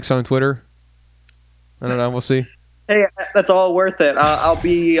 6 likes on Twitter. I don't know. We'll see. Hey, that's all worth it. I'll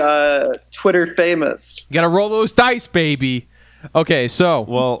be Twitter famous. You got to roll those dice, baby. Okay, so.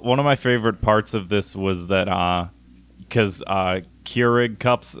 Well, one of my favorite parts of this was that because Keurig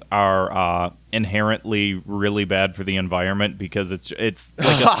cups are inherently really bad for the environment because it's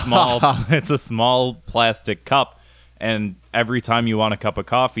like a small plastic cup, and every time you want a cup of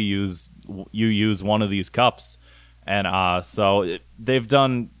coffee, you use one of these cups, and so they've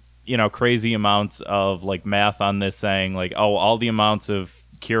done crazy amounts of like math on this, saying like, oh, all the amounts of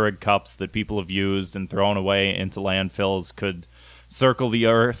Keurig cups that people have used and thrown away into landfills could circle the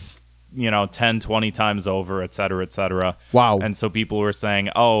earth 10, 20 times over, et cetera, et cetera. Wow. And so people were saying,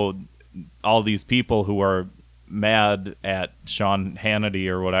 oh, all these people who are mad at Sean Hannity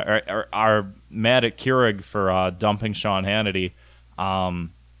or whatever are mad at Keurig for dumping Sean Hannity,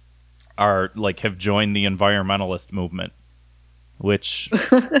 are like have joined the environmentalist movement, which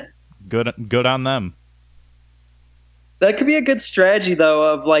good on them. That could be a good strategy,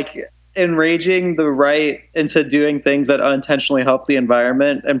 though, of like enraging the right into doing things that unintentionally help the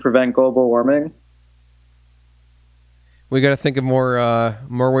environment and prevent global warming. We got to think of more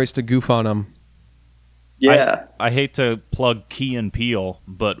ways to goof on them. Yeah, I hate to plug Key and Peele,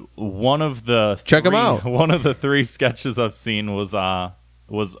 but one of the check them out. One of the 3 sketches I've seen was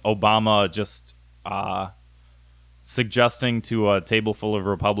Obama just suggesting to a table full of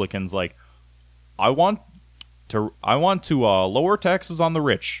Republicans, like, I want to lower taxes on the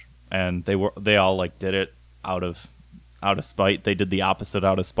rich, and they all like did it out of spite. They did the opposite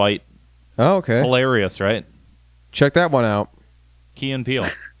out of spite. Oh, okay. Hilarious, right? Check that one out. Key and Peele.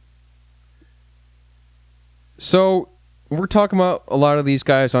 So we're talking about a lot of these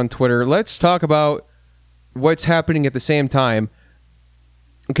guys on Twitter. Let's talk about what's happening at the same time.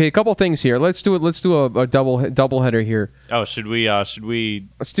 Okay, a couple things here. Let's do a double header here. Oh, should we Baked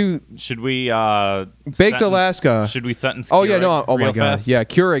Alaska? Should we sentence? Oh Keurig yeah, no. Oh my real god. fast? Yeah,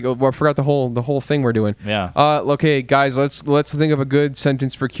 Keurig. Oh, I forgot the whole thing we're doing. Yeah. Okay, guys. Let's think of a good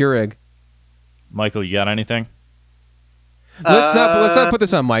sentence for Keurig. Michael, you got anything? Let's not put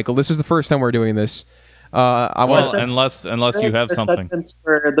this on Michael. This is the first time we're doing this. Unless you have something. Sentence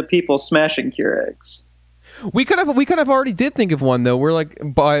for the people smashing Keurigs. We could have already did think of one though. We're like,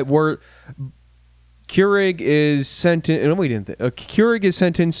 Keurig is sentenced. No, we didn't. Keurig is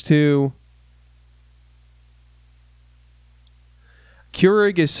sentenced to.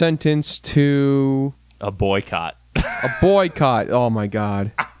 Keurig is sentenced to a boycott. A boycott. Oh my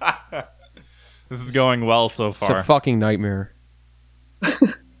god. This is going well so far. It's a fucking nightmare.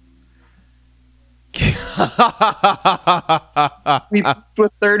 We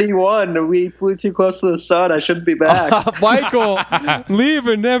with 31. We flew too close to the sun. I shouldn't be back. Michael, leave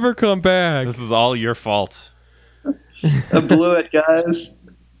and never come back. This is all your fault. I blew it, guys.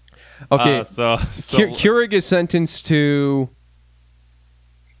 Okay, so Keurig is sentenced to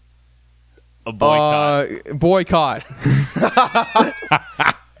a boycott. Boycott.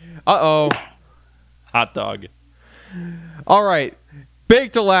 Uh-oh. Hot dog. All right.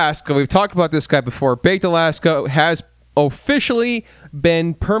 Baked Alaska. We've talked about this guy before. Baked Alaska has officially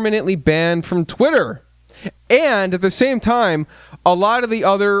been permanently banned from Twitter. And at the same time, a lot of the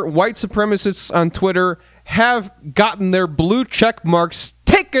other white supremacists on Twitter have gotten their blue check marks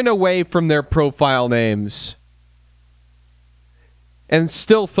taken away from their profile names. And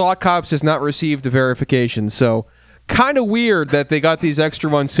still, Thought Cops has not received a verification. So, kind of weird that they got these extra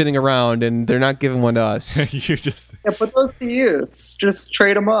ones sitting around and they're not giving one to us. Put those to use. Just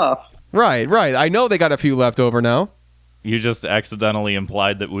trade them off. Right. I know they got a few left over now. You just accidentally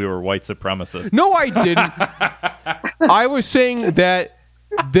implied that we were white supremacists. No, I didn't. I was saying that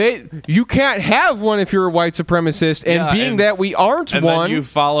you can't have one if you're a white supremacist, and that we aren't and one. Then you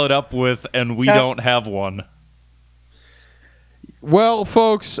followed up with, and we don't have one. Well,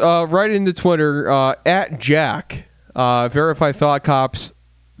 folks, right into Twitter, at Jack, Verify Thought Cops,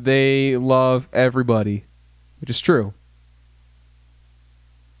 they love everybody, which is true.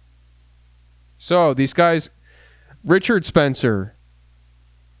 So, these guys, Richard Spencer,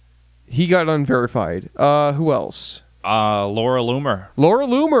 he got unverified. Who else? Laura Loomer. Laura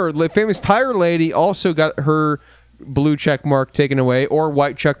Loomer, the famous tire lady, also got her blue check mark taken away, or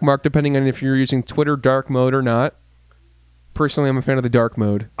white check mark, depending on if you're using Twitter dark mode or not. Personally, I'm a fan of the dark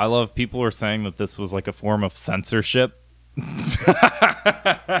mode. I love people are saying that this was like a form of censorship. It's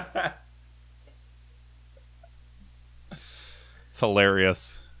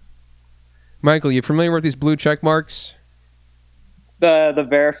hilarious. Michael, you familiar with these blue check marks? The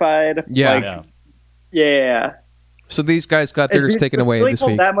verified. Yeah. Like, yeah. So these guys got theirs taken away really this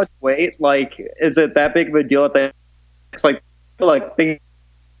hold week. that much weight? Like, is it that big of a deal that they? It's like they.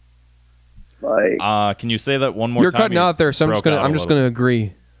 Like, Can you say that one more You're time? cutting out there, so I'm just gonna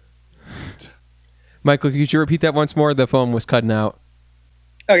agree. Michael, could you repeat that once more? The phone was cutting out.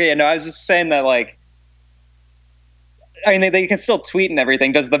 okay, yeah, no, I was just saying that, like, I mean, they can still tweet and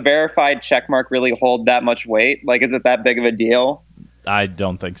everything. Does the verified checkmark really hold that much weight? Like, is it that big of a deal? I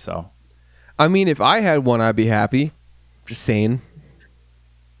don't think so. I mean, if I had one, I'd be happy. Just saying.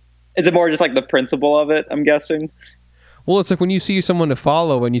 Is it more just like the principle of it? I'm guessing. Well, it's like when you see someone to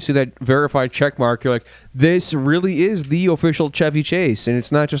follow and you see that verified check mark, you're like, this really is the official Chevy Chase, and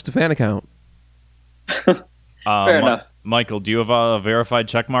it's not just a fan account. Fair enough. Michael, do you have a verified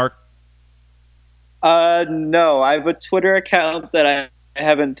check mark? No, I have a Twitter account that I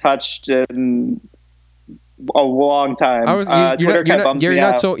haven't touched in a long time. Twitter kind of bums me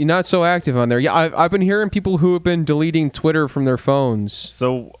out. You're not so active on there. Yeah, I've been hearing people who have been deleting Twitter from their phones.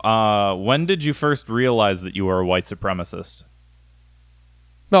 So, when did you first realize that you were a white supremacist?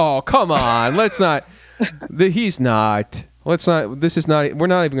 Oh, come on. Let's not. He's not. Let's not. This is not. We're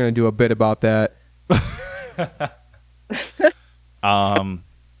not even going to do a bit about that.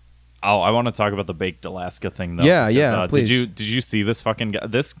 I want to talk about the baked Alaska thing though. Yeah, please. Did you see this fucking guy?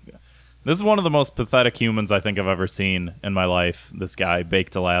 This is one of the most pathetic humans I think I've ever seen in my life. This guy,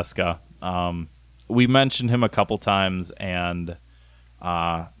 Baked Alaska. We mentioned him a couple times, and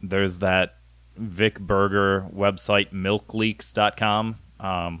there's that Vic Berger website, milkleaks.com,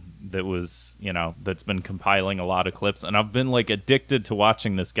 that was, that's been compiling a lot of clips, and I've been like addicted to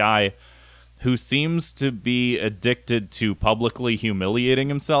watching this guy who seems to be addicted to publicly humiliating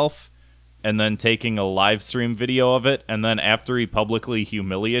himself and then taking a live stream video of it, and then after he publicly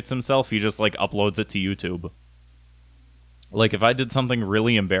humiliates himself, he just like uploads it to YouTube. Like, if I did something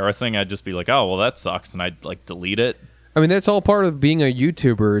really embarrassing, I'd just be like, oh, well, that sucks, and I'd like delete it. I mean, that's all part of being a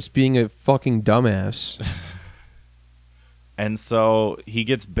YouTuber, is being a fucking dumbass. And so he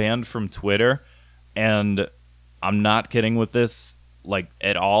gets banned from Twitter, and I'm not kidding with this, like,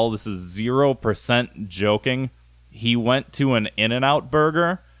 at all. This is 0% joking. He went to an In-N-Out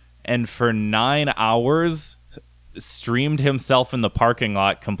Burger and for 9 hours streamed himself in the parking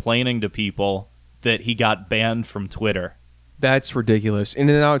lot complaining to people that he got banned from Twitter. That's ridiculous.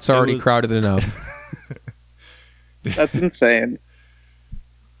 In-N-Out's already crowded enough. That's insane.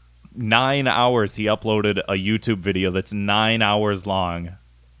 9 hours he uploaded a YouTube video that's 9 hours long.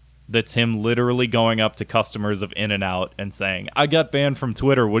 That's him literally going up to customers of In-N-Out and saying, I got banned from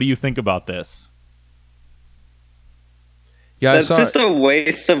Twitter. What do you think about this? Yeah, That's just a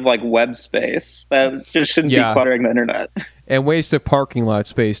waste of like web space. That just shouldn't be cluttering the internet. And waste of parking lot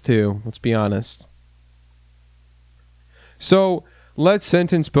space too. Let's be honest. So let's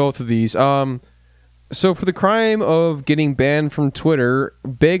sentence both of these. So for the crime of getting banned from Twitter,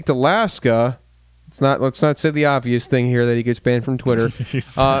 Baked Alaska. Let's not say the obvious thing here that he gets banned from Twitter. He's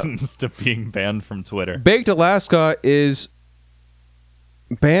sentenced to being banned from Twitter. Baked Alaska is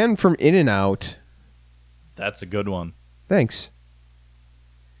banned from In-N-Out. That's a good one. Thanks.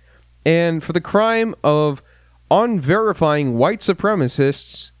 And for the crime of unverifying white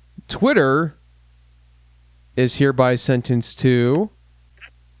supremacists, Twitter is hereby sentenced to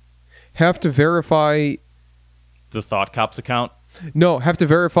have to verify... The Thought Cops account? No, have to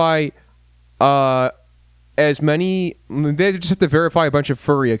verify as many... They just have to verify a bunch of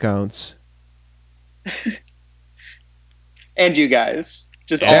furry accounts. And you guys.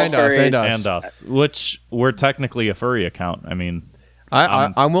 Just all and furries. And us. Which we're technically a furry account. I mean...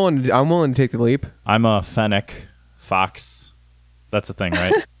 I'm willing to take the leap. I'm a fennec fox. That's a thing,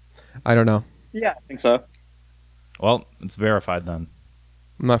 right? I don't know. Yeah, I think so. Well, it's verified then.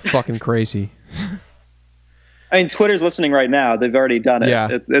 I'm not fucking crazy. I mean, Twitter's listening right now. They've already done it.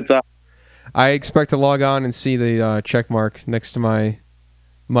 Yeah. It's up. I expect to log on and see the check mark next to my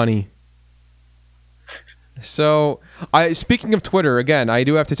money. So, speaking of Twitter, again, I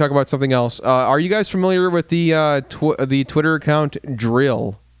do have to talk about something else. Are you guys familiar with the Twitter account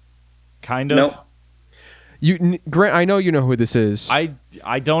Drill? Kind of. Nope. Grant, I know you know who this is. I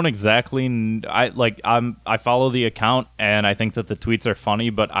don't exactly. I follow the account and I think that the tweets are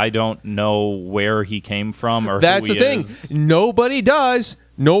funny, but I don't know where he came from or That's who the he thing. is. Nobody does.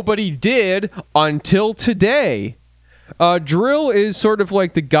 Nobody did until today. Drill is sort of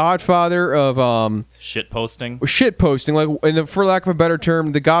like the godfather of Shit posting. like, and for lack of a better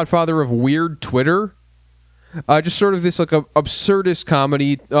term, the godfather of weird Twitter. Just sort of this like absurdist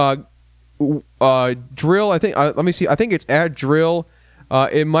comedy. Drill, I think. Let me see. I think it's at Drill.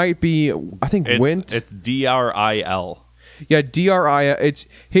 It might be. I think Wint. It's DRIL. Yeah, DRI. It's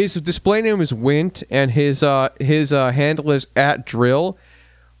his display name is Wint, and his handle is at Drill.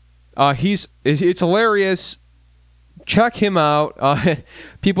 It's hilarious. Check him out.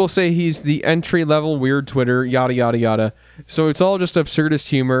 People say he's the entry level weird Twitter. Yada yada yada. So it's all just absurdist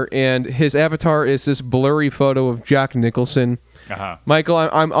humor, and his avatar is this blurry photo of Jack Nicholson. Uh-huh. Michael,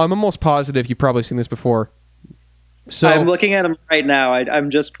 I'm almost positive you've probably seen this before. So I'm looking at him right now.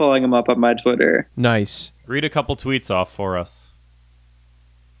 I'm just pulling him up on my Twitter. nice. Read a couple tweets off for us.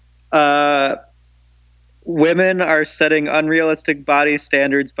 Women are setting unrealistic body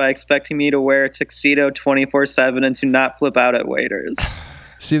standards by expecting me to wear a tuxedo 24/7 and to not flip out at waiters.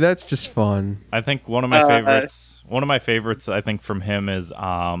 See, that's just fun. I think one of my favorites. One of my favorites, I think, from him is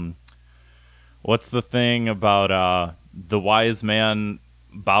what's the thing about the wise man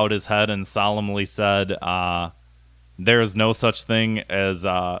bowed his head and solemnly said, "There is no such thing as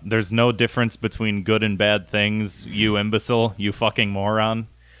there's no difference between good and bad things. You imbecile, you fucking moron."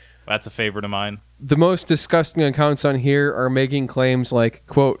 That's a favorite of mine. The most disgusting accounts on here are making claims like,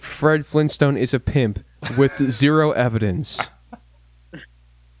 quote, Fred Flintstone is a pimp with zero evidence.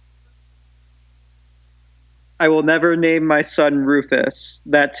 I will never name my son Rufus.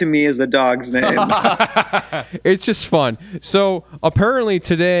 That to me is a dog's name. It's just fun. So apparently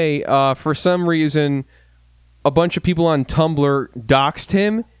today, for some reason, a bunch of people on Tumblr doxed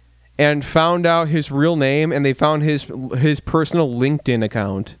him and found out his real name, and they found his personal LinkedIn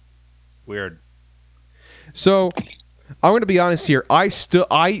account. Weird. So I'm going to be honest here. I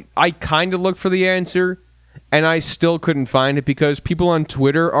kind of looked for the answer, and I still couldn't find it because people on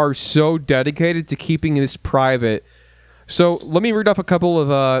Twitter are so dedicated to keeping this private. So let me read off a couple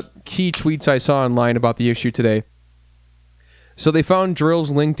of key tweets I saw online about the issue today. So they found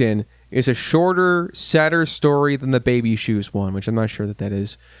Drill's LinkedIn is a shorter, sadder story than the Baby Shoes one, which I'm not sure that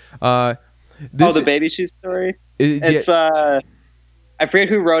is. The Baby Shoes story? It's I forget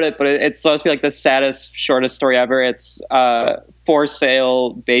who wrote it, but it's supposed to be like the saddest, shortest story ever. It's for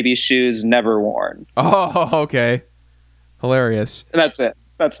sale, baby shoes never worn. Oh, okay. Hilarious. And that's it.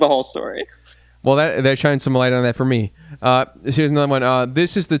 That's the whole story. Well, that shines some light on that for me. Here's another one.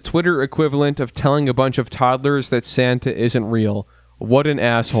 This is the Twitter equivalent of telling a bunch of toddlers that Santa isn't real. What an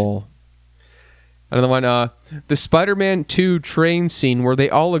asshole. Another one, the Spider-Man 2 train scene where they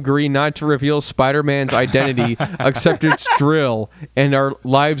all agree not to reveal Spider-Man's identity except it's Drill, and our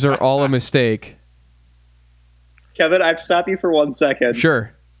lives are all a mistake. Kevin, I've stopped you for 1 second.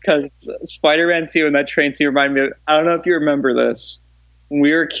 Sure. Because Spider-Man 2 and that train scene reminded me of, I don't know if you remember this. When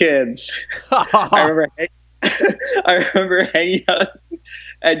we were kids, I remember hanging out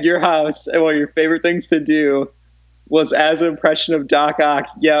at your house, and one of your favorite things to do was, as an impression of Doc Ock,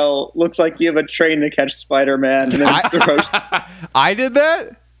 yell, "Looks like you have a train to catch, Spider-Man." And then I did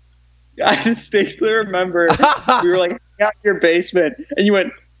that? I distinctly remember we were like out in your basement, and you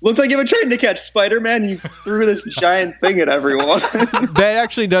went, "Looks like you have a train to catch, Spider-Man." And you threw this giant thing at everyone. That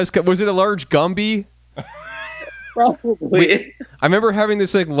actually does. Was it a large Gumby? Probably. I remember having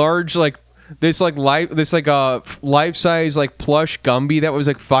this life size plush Gumby that was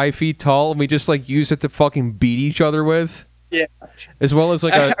 5 feet tall, and we just used it to fucking beat each other with. Yeah. As well as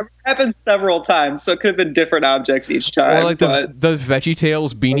it happened several times, so it could have been different objects each time. Or the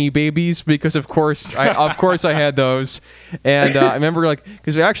VeggieTales Beanie Babies, because of course I had those, and I remember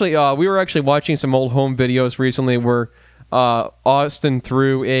because we were actually watching some old home videos recently where Austin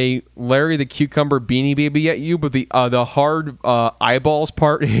threw a Larry the Cucumber Beanie Baby at you, but the hard eyeballs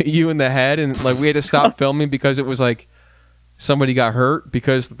part hit you in the head, and we had to stop filming because it was somebody got hurt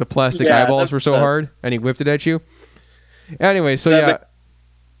because the plastic eyeballs were so hard, and he whipped it at you. Anyway, so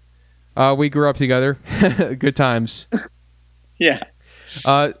we grew up together. Good times. Yeah.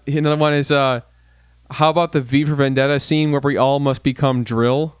 Another one is how about the V for Vendetta scene where we all must become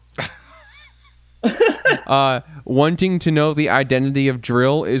Drill? Wanting to know the identity of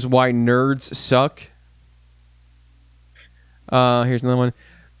Drill is why nerds suck. Here's another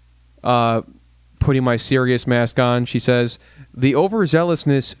one. Putting my serious mask on, she says, the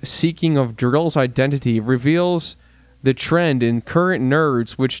overzealousness seeking of Drill's identity reveals the trend in current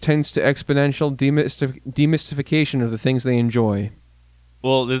nerds, which tends to exponential demystification of the things they enjoy.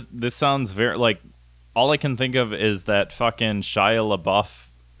 Well, this sounds very like all I can think of is that fucking Shia LaBeouf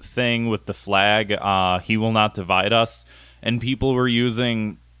thing with the flag. He will not divide us, and people were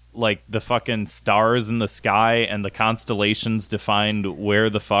using like the fucking stars in the sky and the constellations to find where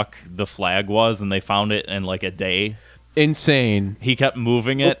the fuck the flag was, and they found it in like a day. Insane. He kept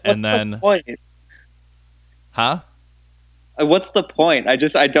moving it, and then the point? Huh? What's the point? I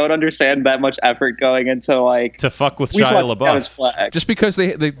don't understand that much effort going into like to fuck with we Shia want to have his LaBeouf. flag. Just because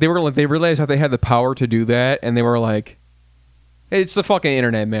they realized how they had the power to do that, and they were like, "It's the fucking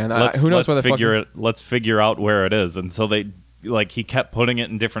internet, man. Who knows where the fuck?" Let's figure out where it is. And so he kept putting it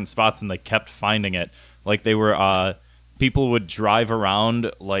in different spots, and they kept finding it. Like they were people would drive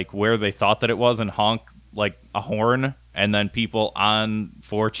around like where they thought that it was and honk like a horn, and then people on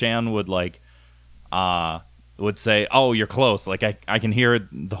 4chan would like would say, "Oh, you're close. Like I can hear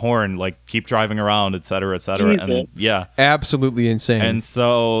the horn. Like keep driving around, etc., etc." And yeah, absolutely insane. And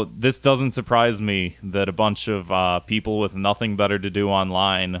so this doesn't surprise me that a bunch of people with nothing better to do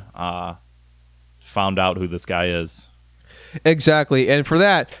online found out who this guy is. Exactly, and for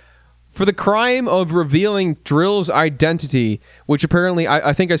the crime of revealing Drill's identity, which apparently,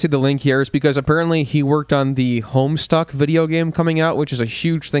 I think I see the link here, is because apparently he worked on the Homestuck video game coming out, which is a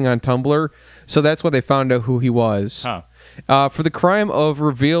huge thing on Tumblr, so that's why they found out who he was. Huh. For the crime of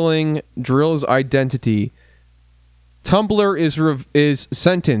revealing Drill's identity, Tumblr is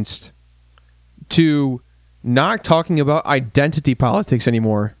sentenced to not talking about identity politics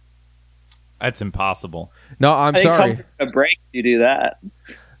anymore. That's impossible. No, I'm sorry. Tumblr a break you do that.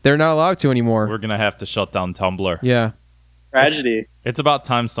 They're not allowed to anymore. We're gonna have to shut down Tumblr. Yeah. Tragedy. It's about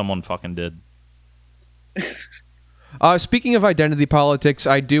time someone fucking did. Speaking of identity politics,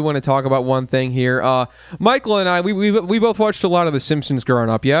 I do want to talk about one thing here. Michael and I, we both watched a lot of The Simpsons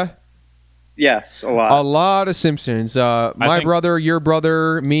growing up, yeah? Yes, a lot. A lot of Simpsons. Brother, your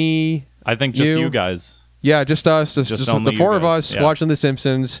brother, me. I think just you guys. Yeah, just us. Just the four of us watching The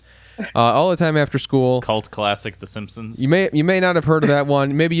Simpsons all the time after school. Cult classic, The Simpsons. You may not have heard of that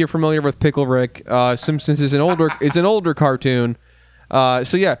one. Maybe you're familiar with Pickle Rick. Simpsons is an older cartoon.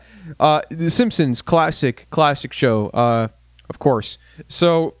 So yeah, The Simpsons, classic show, of course.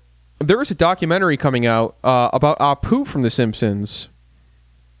 So there is a documentary coming out about Apu from The Simpsons.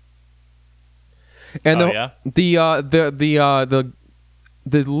 And the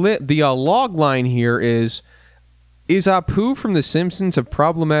log line here is Apu from The Simpsons a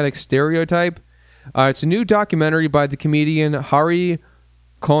problematic stereotype? It's a new documentary by the comedian Hari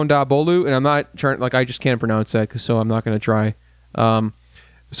Kondabolu, and I'm not trying, like, I just can't pronounce that, so I'm not going to try.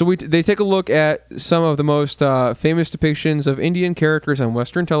 So they take a look at some of the most famous depictions of Indian characters on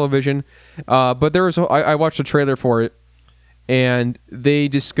Western television, but I watched a trailer for it, and they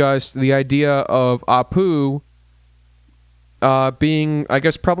discussed the idea of Apu being, I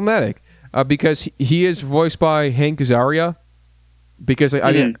guess, problematic, because he is voiced by Hank Azaria. Because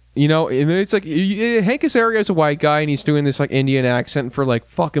I didn't, it's like Hank Azaria is a white guy, and he's doing this like Indian accent for like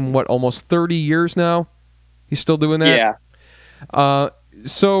fucking almost 30 years now. He's still doing that. Yeah.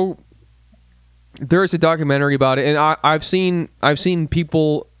 So there is a documentary about it, and I've seen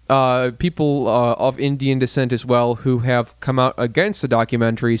people of Indian descent as well who have come out against the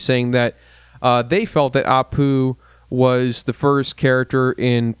documentary, saying that they felt that Apu was the first character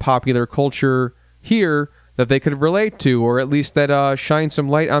in popular culture here that they could relate to, or at least that shine some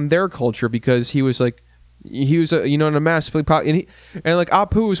light on their culture, because he was a massively and like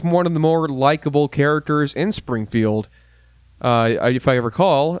Apu is one of the more likable characters in Springfield, if I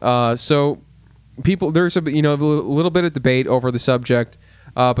recall. So there's a little bit of debate over the subject,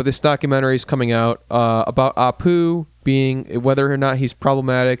 but this documentary is coming out about Apu being, whether or not he's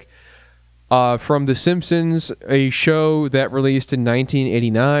problematic, from The Simpsons, a show that released in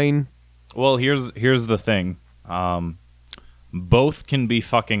 1989. Well, here's the thing. Both can be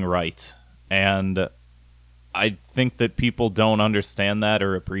fucking right. And I think that people don't understand that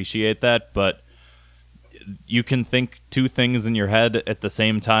or appreciate that, but you can think two things in your head at the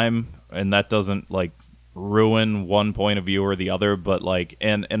same time, and that doesn't like ruin one point of view or the other, but like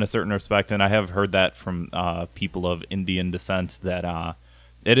in a certain respect, and I have heard that from people of Indian descent, that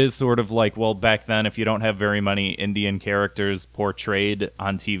it is sort of like, well, back then, if you don't have very many Indian characters portrayed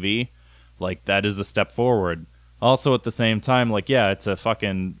on TV, like, that is a step forward. Also, at the same time, like, yeah, it's a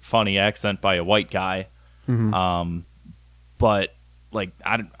fucking funny accent by a white guy. Mm-hmm. But, like,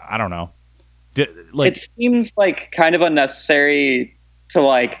 I don't know. It seems, like, kind of unnecessary to,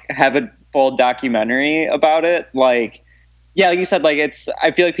 like, have a full documentary about it. Like, yeah, like you said, like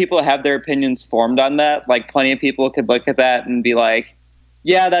I feel like people have their opinions formed on that. Like plenty of people could look at that and be like,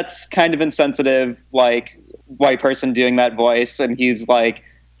 yeah, that's kind of insensitive, like white person doing that voice, and he's like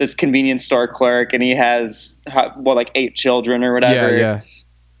this convenience store clerk, and he has like 8 children or whatever. Yeah.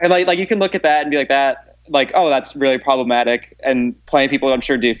 And like you can look at that and be like that, like, oh, that's really problematic, and plenty of people I'm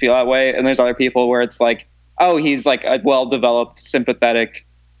sure do feel that way. And there's other people where it's like, oh, he's like a well-developed, sympathetic,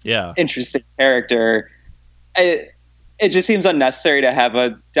 interesting character. It just seems unnecessary to have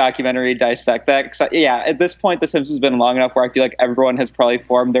a documentary dissect that. 'Cause, yeah, at this point, The Simpsons has been long enough where I feel like everyone has probably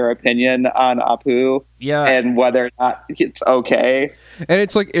formed their opinion on Apu and whether or not it's okay. And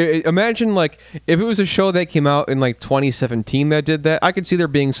it's like, imagine like if it was a show that came out in like 2017 that did that, I could see there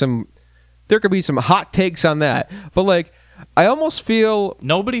could be some hot takes on that. But like, I almost feel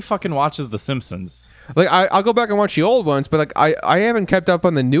nobody fucking watches The Simpsons. Like I'll go back and watch the old ones, but like I haven't kept up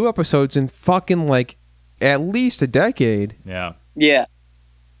on the new episodes in fucking like at least a decade. Yeah.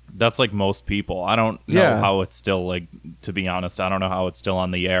 That's like most people. I don't know how it's still, like, to be honest, I don't know how it's still on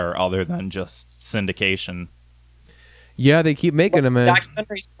the air other than just syndication. Yeah, they keep making them, man. The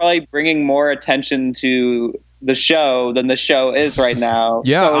documentary's probably bringing more attention to the show than the show is right now.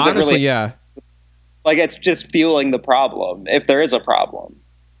 Yeah, so honestly, yeah. Like, it's just fueling the problem, if there is a problem.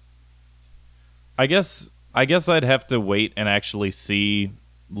 I guess I'd have to wait and actually see,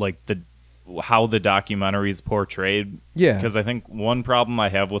 like, how the documentary is portrayed. Yeah. Because I think one problem I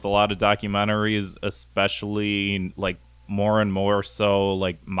have with a lot of documentaries, especially like more and more so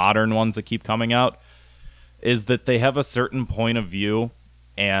like modern ones that keep coming out, is that they have a certain point of view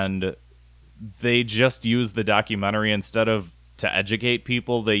and they just use the documentary instead of to educate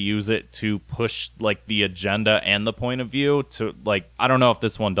people. They use it to push like the agenda and the point of view to, like, I don't know if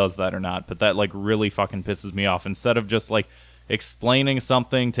this one does that or not, but that like really fucking pisses me off. Instead of just like explaining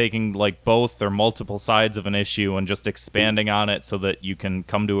something, taking like both or multiple sides of an issue and just expanding on it so that you can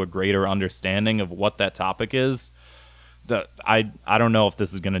come to a greater understanding of what that topic is. I don't know if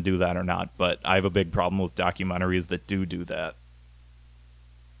this is going to do that or not, but I have a big problem with documentaries that do that.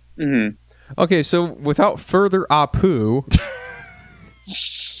 Mm-hmm. Okay, so without further Apu...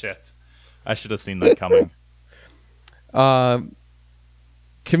 Shit. I should have seen that coming.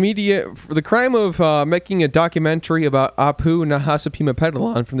 Comedian for the crime of making a documentary about Apu Nahasapima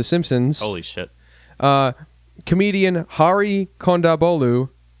Pedalon from The Simpsons. Holy shit. Comedian Hari Kondabolu,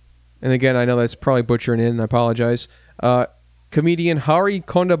 and again, I know that's probably butchering it, and I apologize. Comedian Hari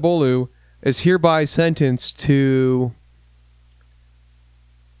Kondabolu is hereby sentenced to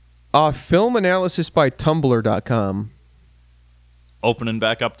film analysis by Tumblr.com. Opening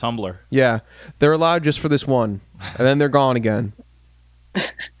back up Tumblr. Yeah, they're allowed just for this one, and then they're gone again.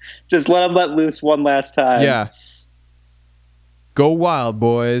 Just let them let loose one last time. Yeah. Go wild,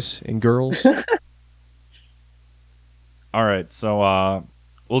 boys and girls. All right, so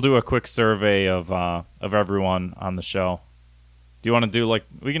we'll do a quick survey of everyone on the show. Do you want to do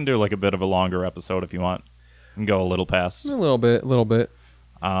we can do like a bit of a longer episode if you want, and go a little past. A little bit.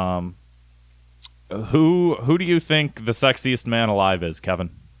 Who do you think the sexiest man alive is, Kevin?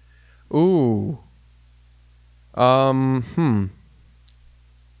 Ooh.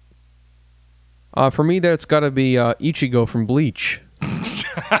 For me, that's got to be Ichigo from Bleach.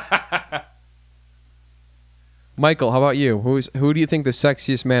 Michael, how about you? Who do you think the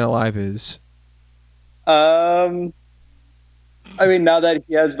sexiest man alive is? I mean, now that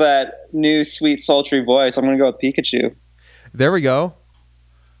he has that new sweet, sultry voice, I'm going to go with Pikachu. There we go.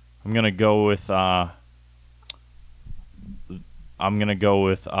 I'm going to go with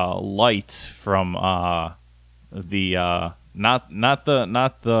Light from the not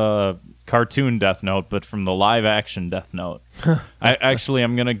the cartoon Death Note, but from the live action Death Note.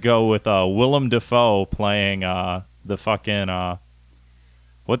 I'm gonna go with Willem Dafoe playing the fucking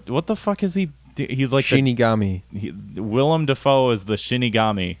what the fuck is he? He's like Shinigami. Willem Dafoe is the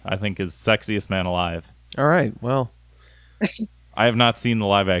Shinigami. I think is sexiest man alive. All right. Well, I have not seen the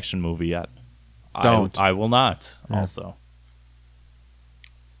live action movie yet. Don't. I will not. Yeah. Also,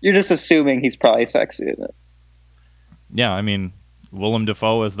 you're just assuming he's probably sexy in it. Yeah, I mean, Willem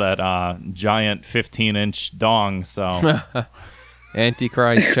Dafoe is that giant 15-inch dong, so...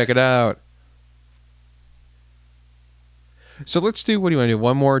 Antichrist, check it out. So let's do, what do you want to do,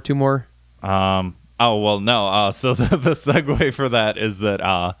 one more, two more? So the segue for that is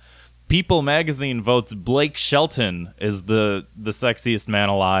that People Magazine votes Blake Shelton is the sexiest man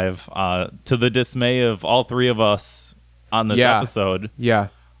alive, to the dismay of all three of us on this episode. Yeah.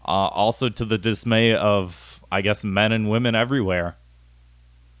 Also to the dismay of, I guess, men and women everywhere.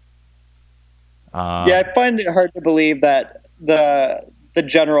 I find it hard to believe that the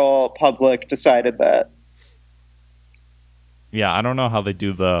general public decided that. Yeah, I don't know how they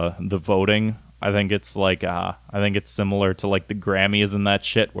do the voting. I think it's like I think it's similar to like the Grammys and that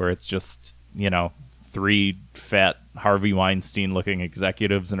shit, where it's just, you know, 3 fat Harvey Weinstein looking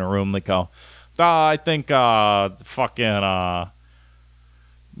executives in a room that go, I think fucking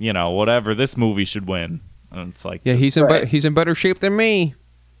you know, whatever, this movie should win. And it's like, Yeah, he's in better shape than me.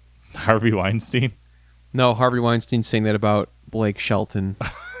 Harvey Weinstein. No, Harvey Weinstein's saying that about Blake Shelton.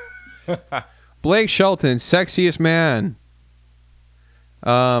 Blake Shelton, sexiest man.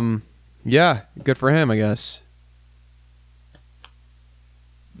 Yeah, good for him, I guess.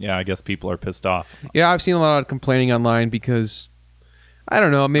 Yeah, I guess people are pissed off. Yeah, I've seen a lot of complaining online because I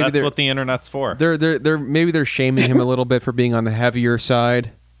don't know, maybe that's what the internet's for. They're shaming him a little bit for being on the heavier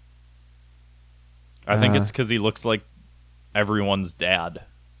side. I think it's because he looks like everyone's dad.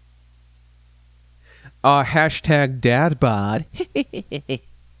 Hashtag dad bod.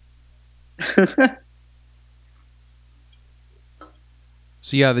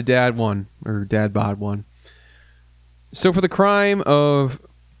 So yeah, the dad one, or dad bod one. So for the crime of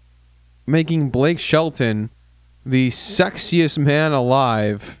making Blake Shelton the sexiest man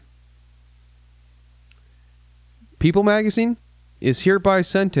alive, People Magazine is hereby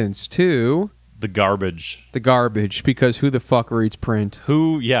sentenced to the garbage, because who the fuck reads print?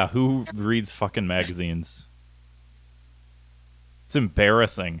 Who reads fucking magazines? It's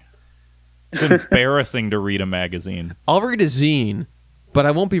embarrassing. It's embarrassing to read a magazine. I'll read a zine, but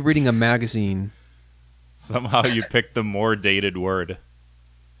I won't be reading a magazine. Somehow you picked the more dated word.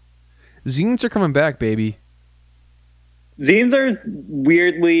 Zines are coming back, baby. Zines are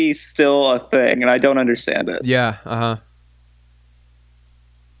weirdly still a thing, and I don't understand it. Yeah,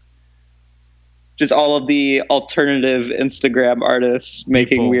 Just all of the alternative Instagram artists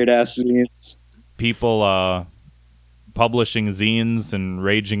making weird-ass zines. People publishing zines and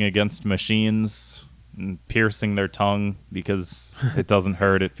raging against machines and piercing their tongue because it doesn't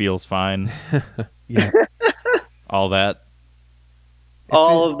hurt, it feels fine. Yeah. All that.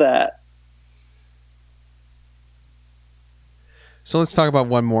 All of that. So let's talk about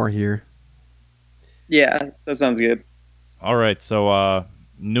one more here. Yeah, that sounds good. All right, so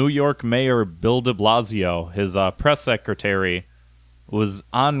New York Mayor Bill de Blasio, his press secretary, was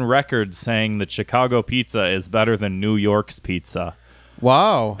on record saying that Chicago pizza is better than New York's pizza.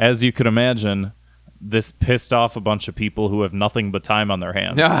 Wow. As you could imagine, this pissed off a bunch of people who have nothing but time on their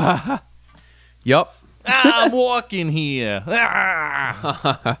hands. Yup. I'm walking here.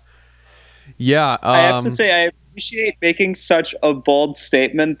 Yeah. I have to say, I appreciate making such a bold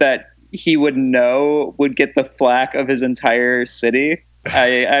statement that he would know would get the flack of his entire city.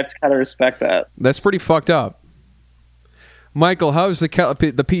 I have to kind of respect that. That's pretty fucked up. Michael, how's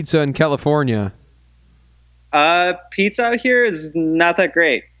the pizza in California? Pizza out here is not that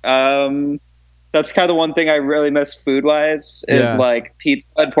great. That's kind of the one thing I really miss food-wise is like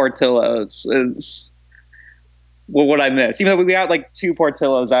pizza and Portillo's is what I miss. Even though we got like 2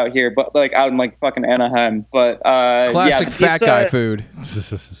 Portillo's out here, but like out in like fucking Anaheim. But classic fat guy food.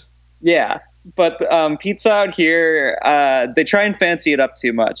 Yeah. But pizza out here, they try and fancy it up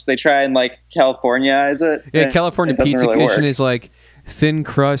too much. They try and like Californiaize it. Yeah, California Pizza really Kitchen work. is like thin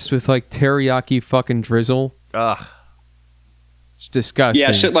crust with like teriyaki fucking drizzle. Ugh. It's disgusting.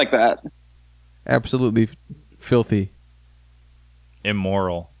 Yeah, shit like that. Absolutely filthy.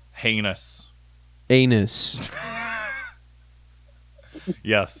 Immoral. Heinous. Anus.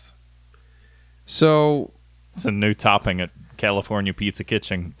 Yes. So it's a new topping at California Pizza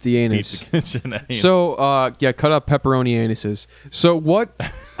Kitchen. The anus. Pizza Kitchen. So cut up pepperoni anuses. So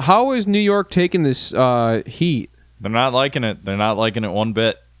how is New York taking this heat? They're not liking it. They're not liking it one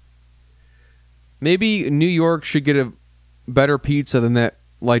bit. Maybe New York should get a better pizza than that,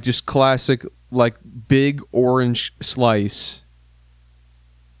 like just classic, like big orange slice.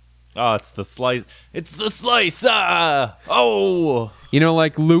 Oh, it's the slice. It's the slice. Oh. You know,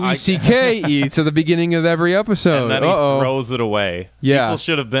 like Louis C.K. eats at the beginning of every episode. And then he throws it away. Yeah. People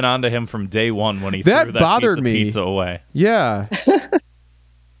should have been onto him from day one when he That threw that bothered piece of me. pizza away. Yeah.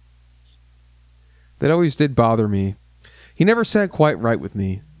 That always did bother me. He never sat quite right with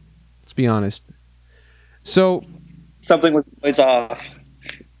me. Let's be honest. So something was always off.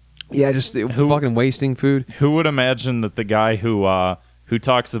 Yeah, just fucking wasting food. Who would imagine that the guy who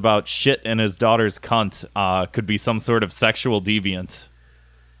talks about shit in his daughter's cunt could be some sort of sexual deviant?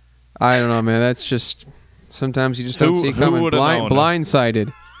 I don't know, man. That's just sometimes you just don't see it coming.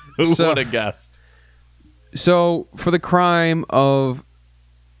 Blindsided. Who would have guessed? So for the crime of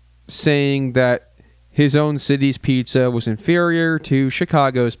saying that his own city's pizza was inferior to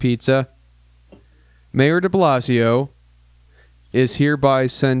Chicago's pizza, Mayor de Blasio is hereby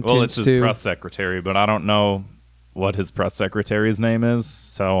sentenced to... Well, it's his press secretary, but I don't know what his press secretary's name is,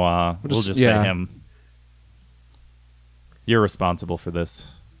 so we'll just yeah. say him. You're responsible for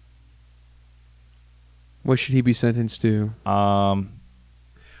this. What should he be sentenced to? Um,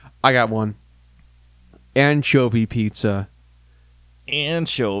 I got one. Anchovy pizza.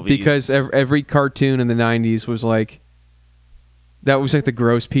 Anchovies. Because every cartoon in the 90s was like, that was like the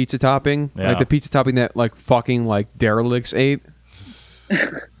gross pizza topping. Yeah. Like the pizza topping that like fucking like derelicts ate.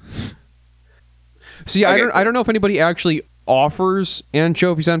 See, I don't know if anybody actually offers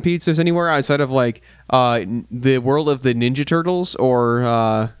anchovies on pizzas anywhere outside of like the world of the Ninja Turtles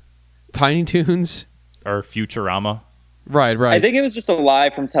or Tiny Toons. Or Futurama. Right. I think it was just a lie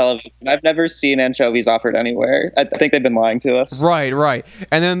from television. I've never seen anchovies offered anywhere. I think they've been lying to us. Right.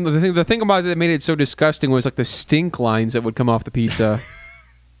 And then the thing about it that made it so disgusting was like the stink lines that would come off the pizza.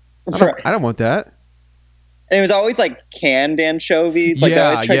 I don't want that. And it was always like canned anchovies. Like they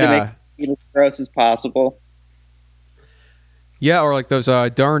always tried to make it seem as gross as possible. Yeah, or like those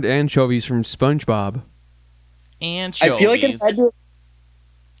darned anchovies from SpongeBob. Anchovies. I feel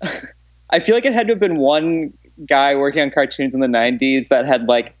like it had to have been one guy working on cartoons in the 90s that had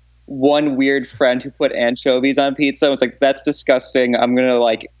like one weird friend who put anchovies on pizza. It was like, that's disgusting. I'm going to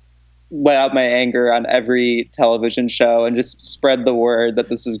like let out my anger on every television show and just spread the word that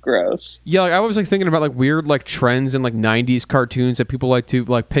this is gross. Yeah, like, I was like thinking about like weird like trends in like 90s cartoons that people like to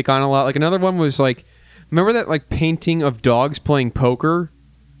like pick on a lot. Like another one was like, remember that like painting of dogs playing poker?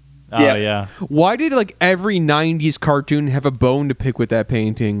 Oh, yeah. Why did like every 90s cartoon have a bone to pick with that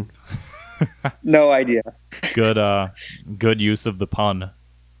painting? No idea. Good use of the pun.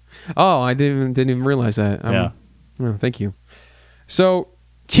 Oh, I didn't even realize that. Yeah. Oh, thank you. So,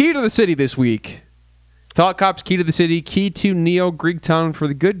 key to the city this week. Thought Cops Key to the City, key to Neo Greektown for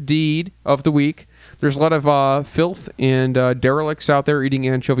the good deed of the week. There's a lot of filth and derelicts out there eating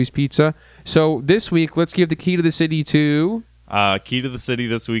anchovies pizza. So this week, let's give the key to the city to... Key to the city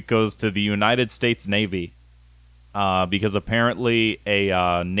this week goes to the United States Navy. Because apparently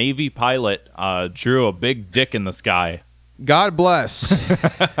a Navy pilot drew a big dick in the sky. God bless.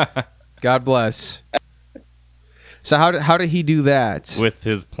 God bless. So how did he do that? With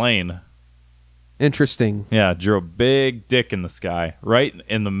his plane. Interesting. Yeah, drew a big dick in the sky. Right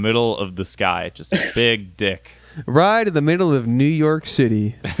in the middle of the sky. Just a big dick. Right in the middle of New York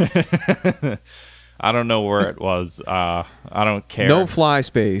City. I don't know where it was. I don't care. No fly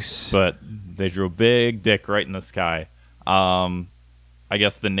space. But they drew a big dick right in the sky. I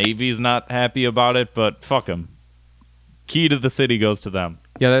guess the Navy's not happy about it, but fuck them. Key to the city goes to them.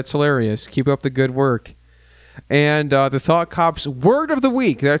 Yeah, that's hilarious. Keep up the good work. And the Thought Cops Word of the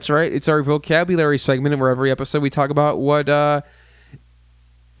Week. That's right. It's our vocabulary segment where every episode we talk about what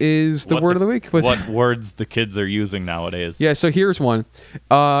is the word of the week. What words the kids are using nowadays. Yeah, so here's one.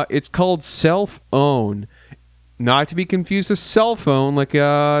 It's called self-own. Not to be confused with cell phone, like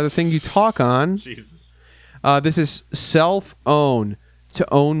the thing you talk on. Jesus. This is self-own,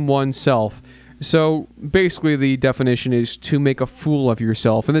 to own oneself. So basically, the definition is to make a fool of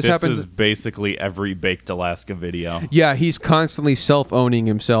yourself, and this happens. Is basically every Baked Alaska video. Yeah, he's constantly self-owning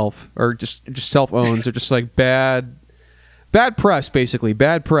himself, or just self-owns, or just like bad press, basically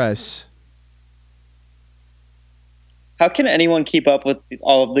bad press. How can anyone keep up with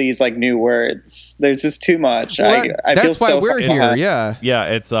all of these like new words? There's just too much. Well, I that's feel why so we're far here. behind. Yeah. Yeah,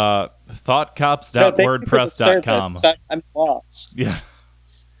 it's thoughtcops.wordpress.com. I'm lost. Yeah.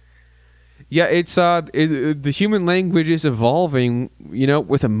 Yeah, it's the human language is evolving,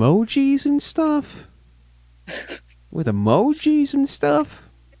 with emojis and stuff.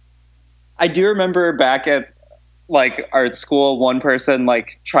 I do remember back at like art school, one person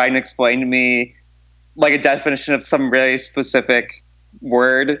like trying to explain to me like a definition of some really specific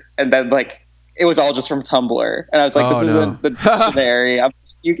word, and then like it was all just from Tumblr, and I was like, "This isn't the dictionary."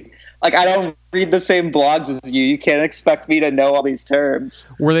 I don't read the same blogs as you. You can't expect me to know all these terms.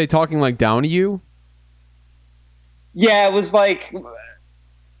 Were they talking like down to you? Yeah, it was like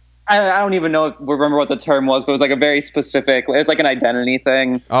I don't even remember what the term was, but it was like a very specific. It was like an identity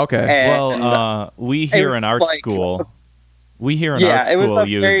thing. Okay. Well, we here in art school. We here in art it was school a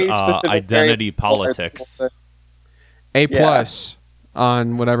use very specific, identity very politics. A+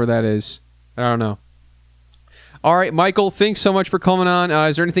 on whatever that is. I don't know. All right, Michael, thanks so much for coming on.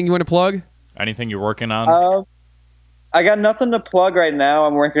 Is there anything you want to plug? Anything you're working on? I got nothing to plug right now.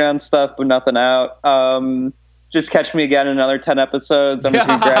 I'm working on stuff, but nothing out. Just catch me again in another 10 episodes. I'm just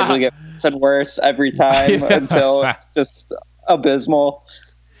going to gradually get worse and worse every time until it's just abysmal.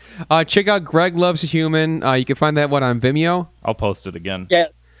 Check out Greg Loves a Human. You can find that on Vimeo. I'll post it again. Yeah,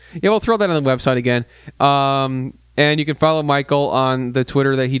 we'll throw that on the website again. And you can follow Michael on the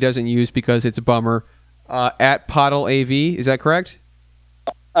Twitter that he doesn't use because it's a bummer. at Pottle AV. Is that correct?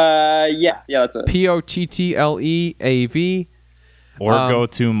 Yeah, that's it. POTTLEAV. Or go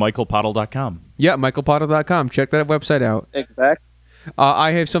to michaelpottle.com. Yeah, michaelpottle.com. Check that website out. Exactly.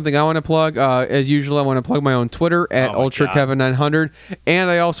 I have something I want to plug. As usual, I want to plug my own Twitter at UltraKevin900. And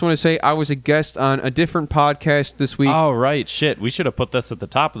I also want to say I was a guest on a different podcast this week. Oh, right. Shit. We should have put this at the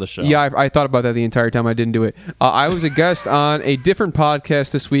top of the show. Yeah, I thought about that the entire time. I didn't do it. I was a guest on a different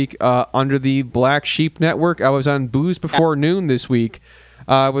podcast this week under the Black Sheep Network. I was on Booze Before Noon this week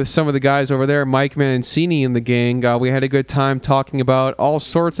with some of the guys over there, Mike Mancini and the gang. We had a good time talking about all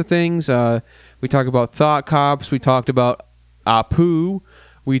sorts of things. We talked about Thought Cops. We talked about Apu.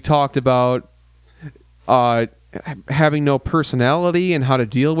 We talked about having no personality and how to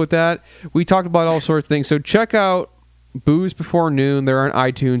deal with that. We talked about all sorts of things. So check out Booze Before Noon. They're on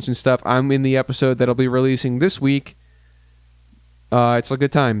iTunes and stuff. I'm in the episode that'll be releasing this week. It's a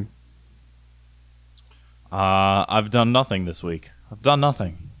good time. I've done nothing this week. I've done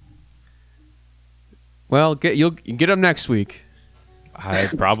nothing. Well, you'll get them next week. I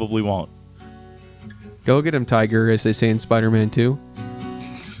probably won't. Go get him, Tiger, as they say in Spider-Man 2.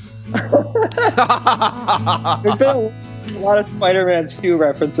 There's been a lot of Spider-Man 2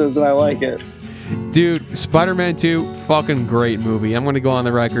 references, and I like it. Dude, Spider-Man 2, fucking great movie. I'm going to go on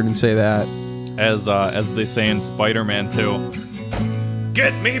the record and say that. As they say in Spider-Man 2,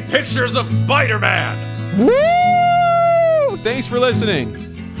 get me pictures of Spider-Man! Woo! Thanks for listening.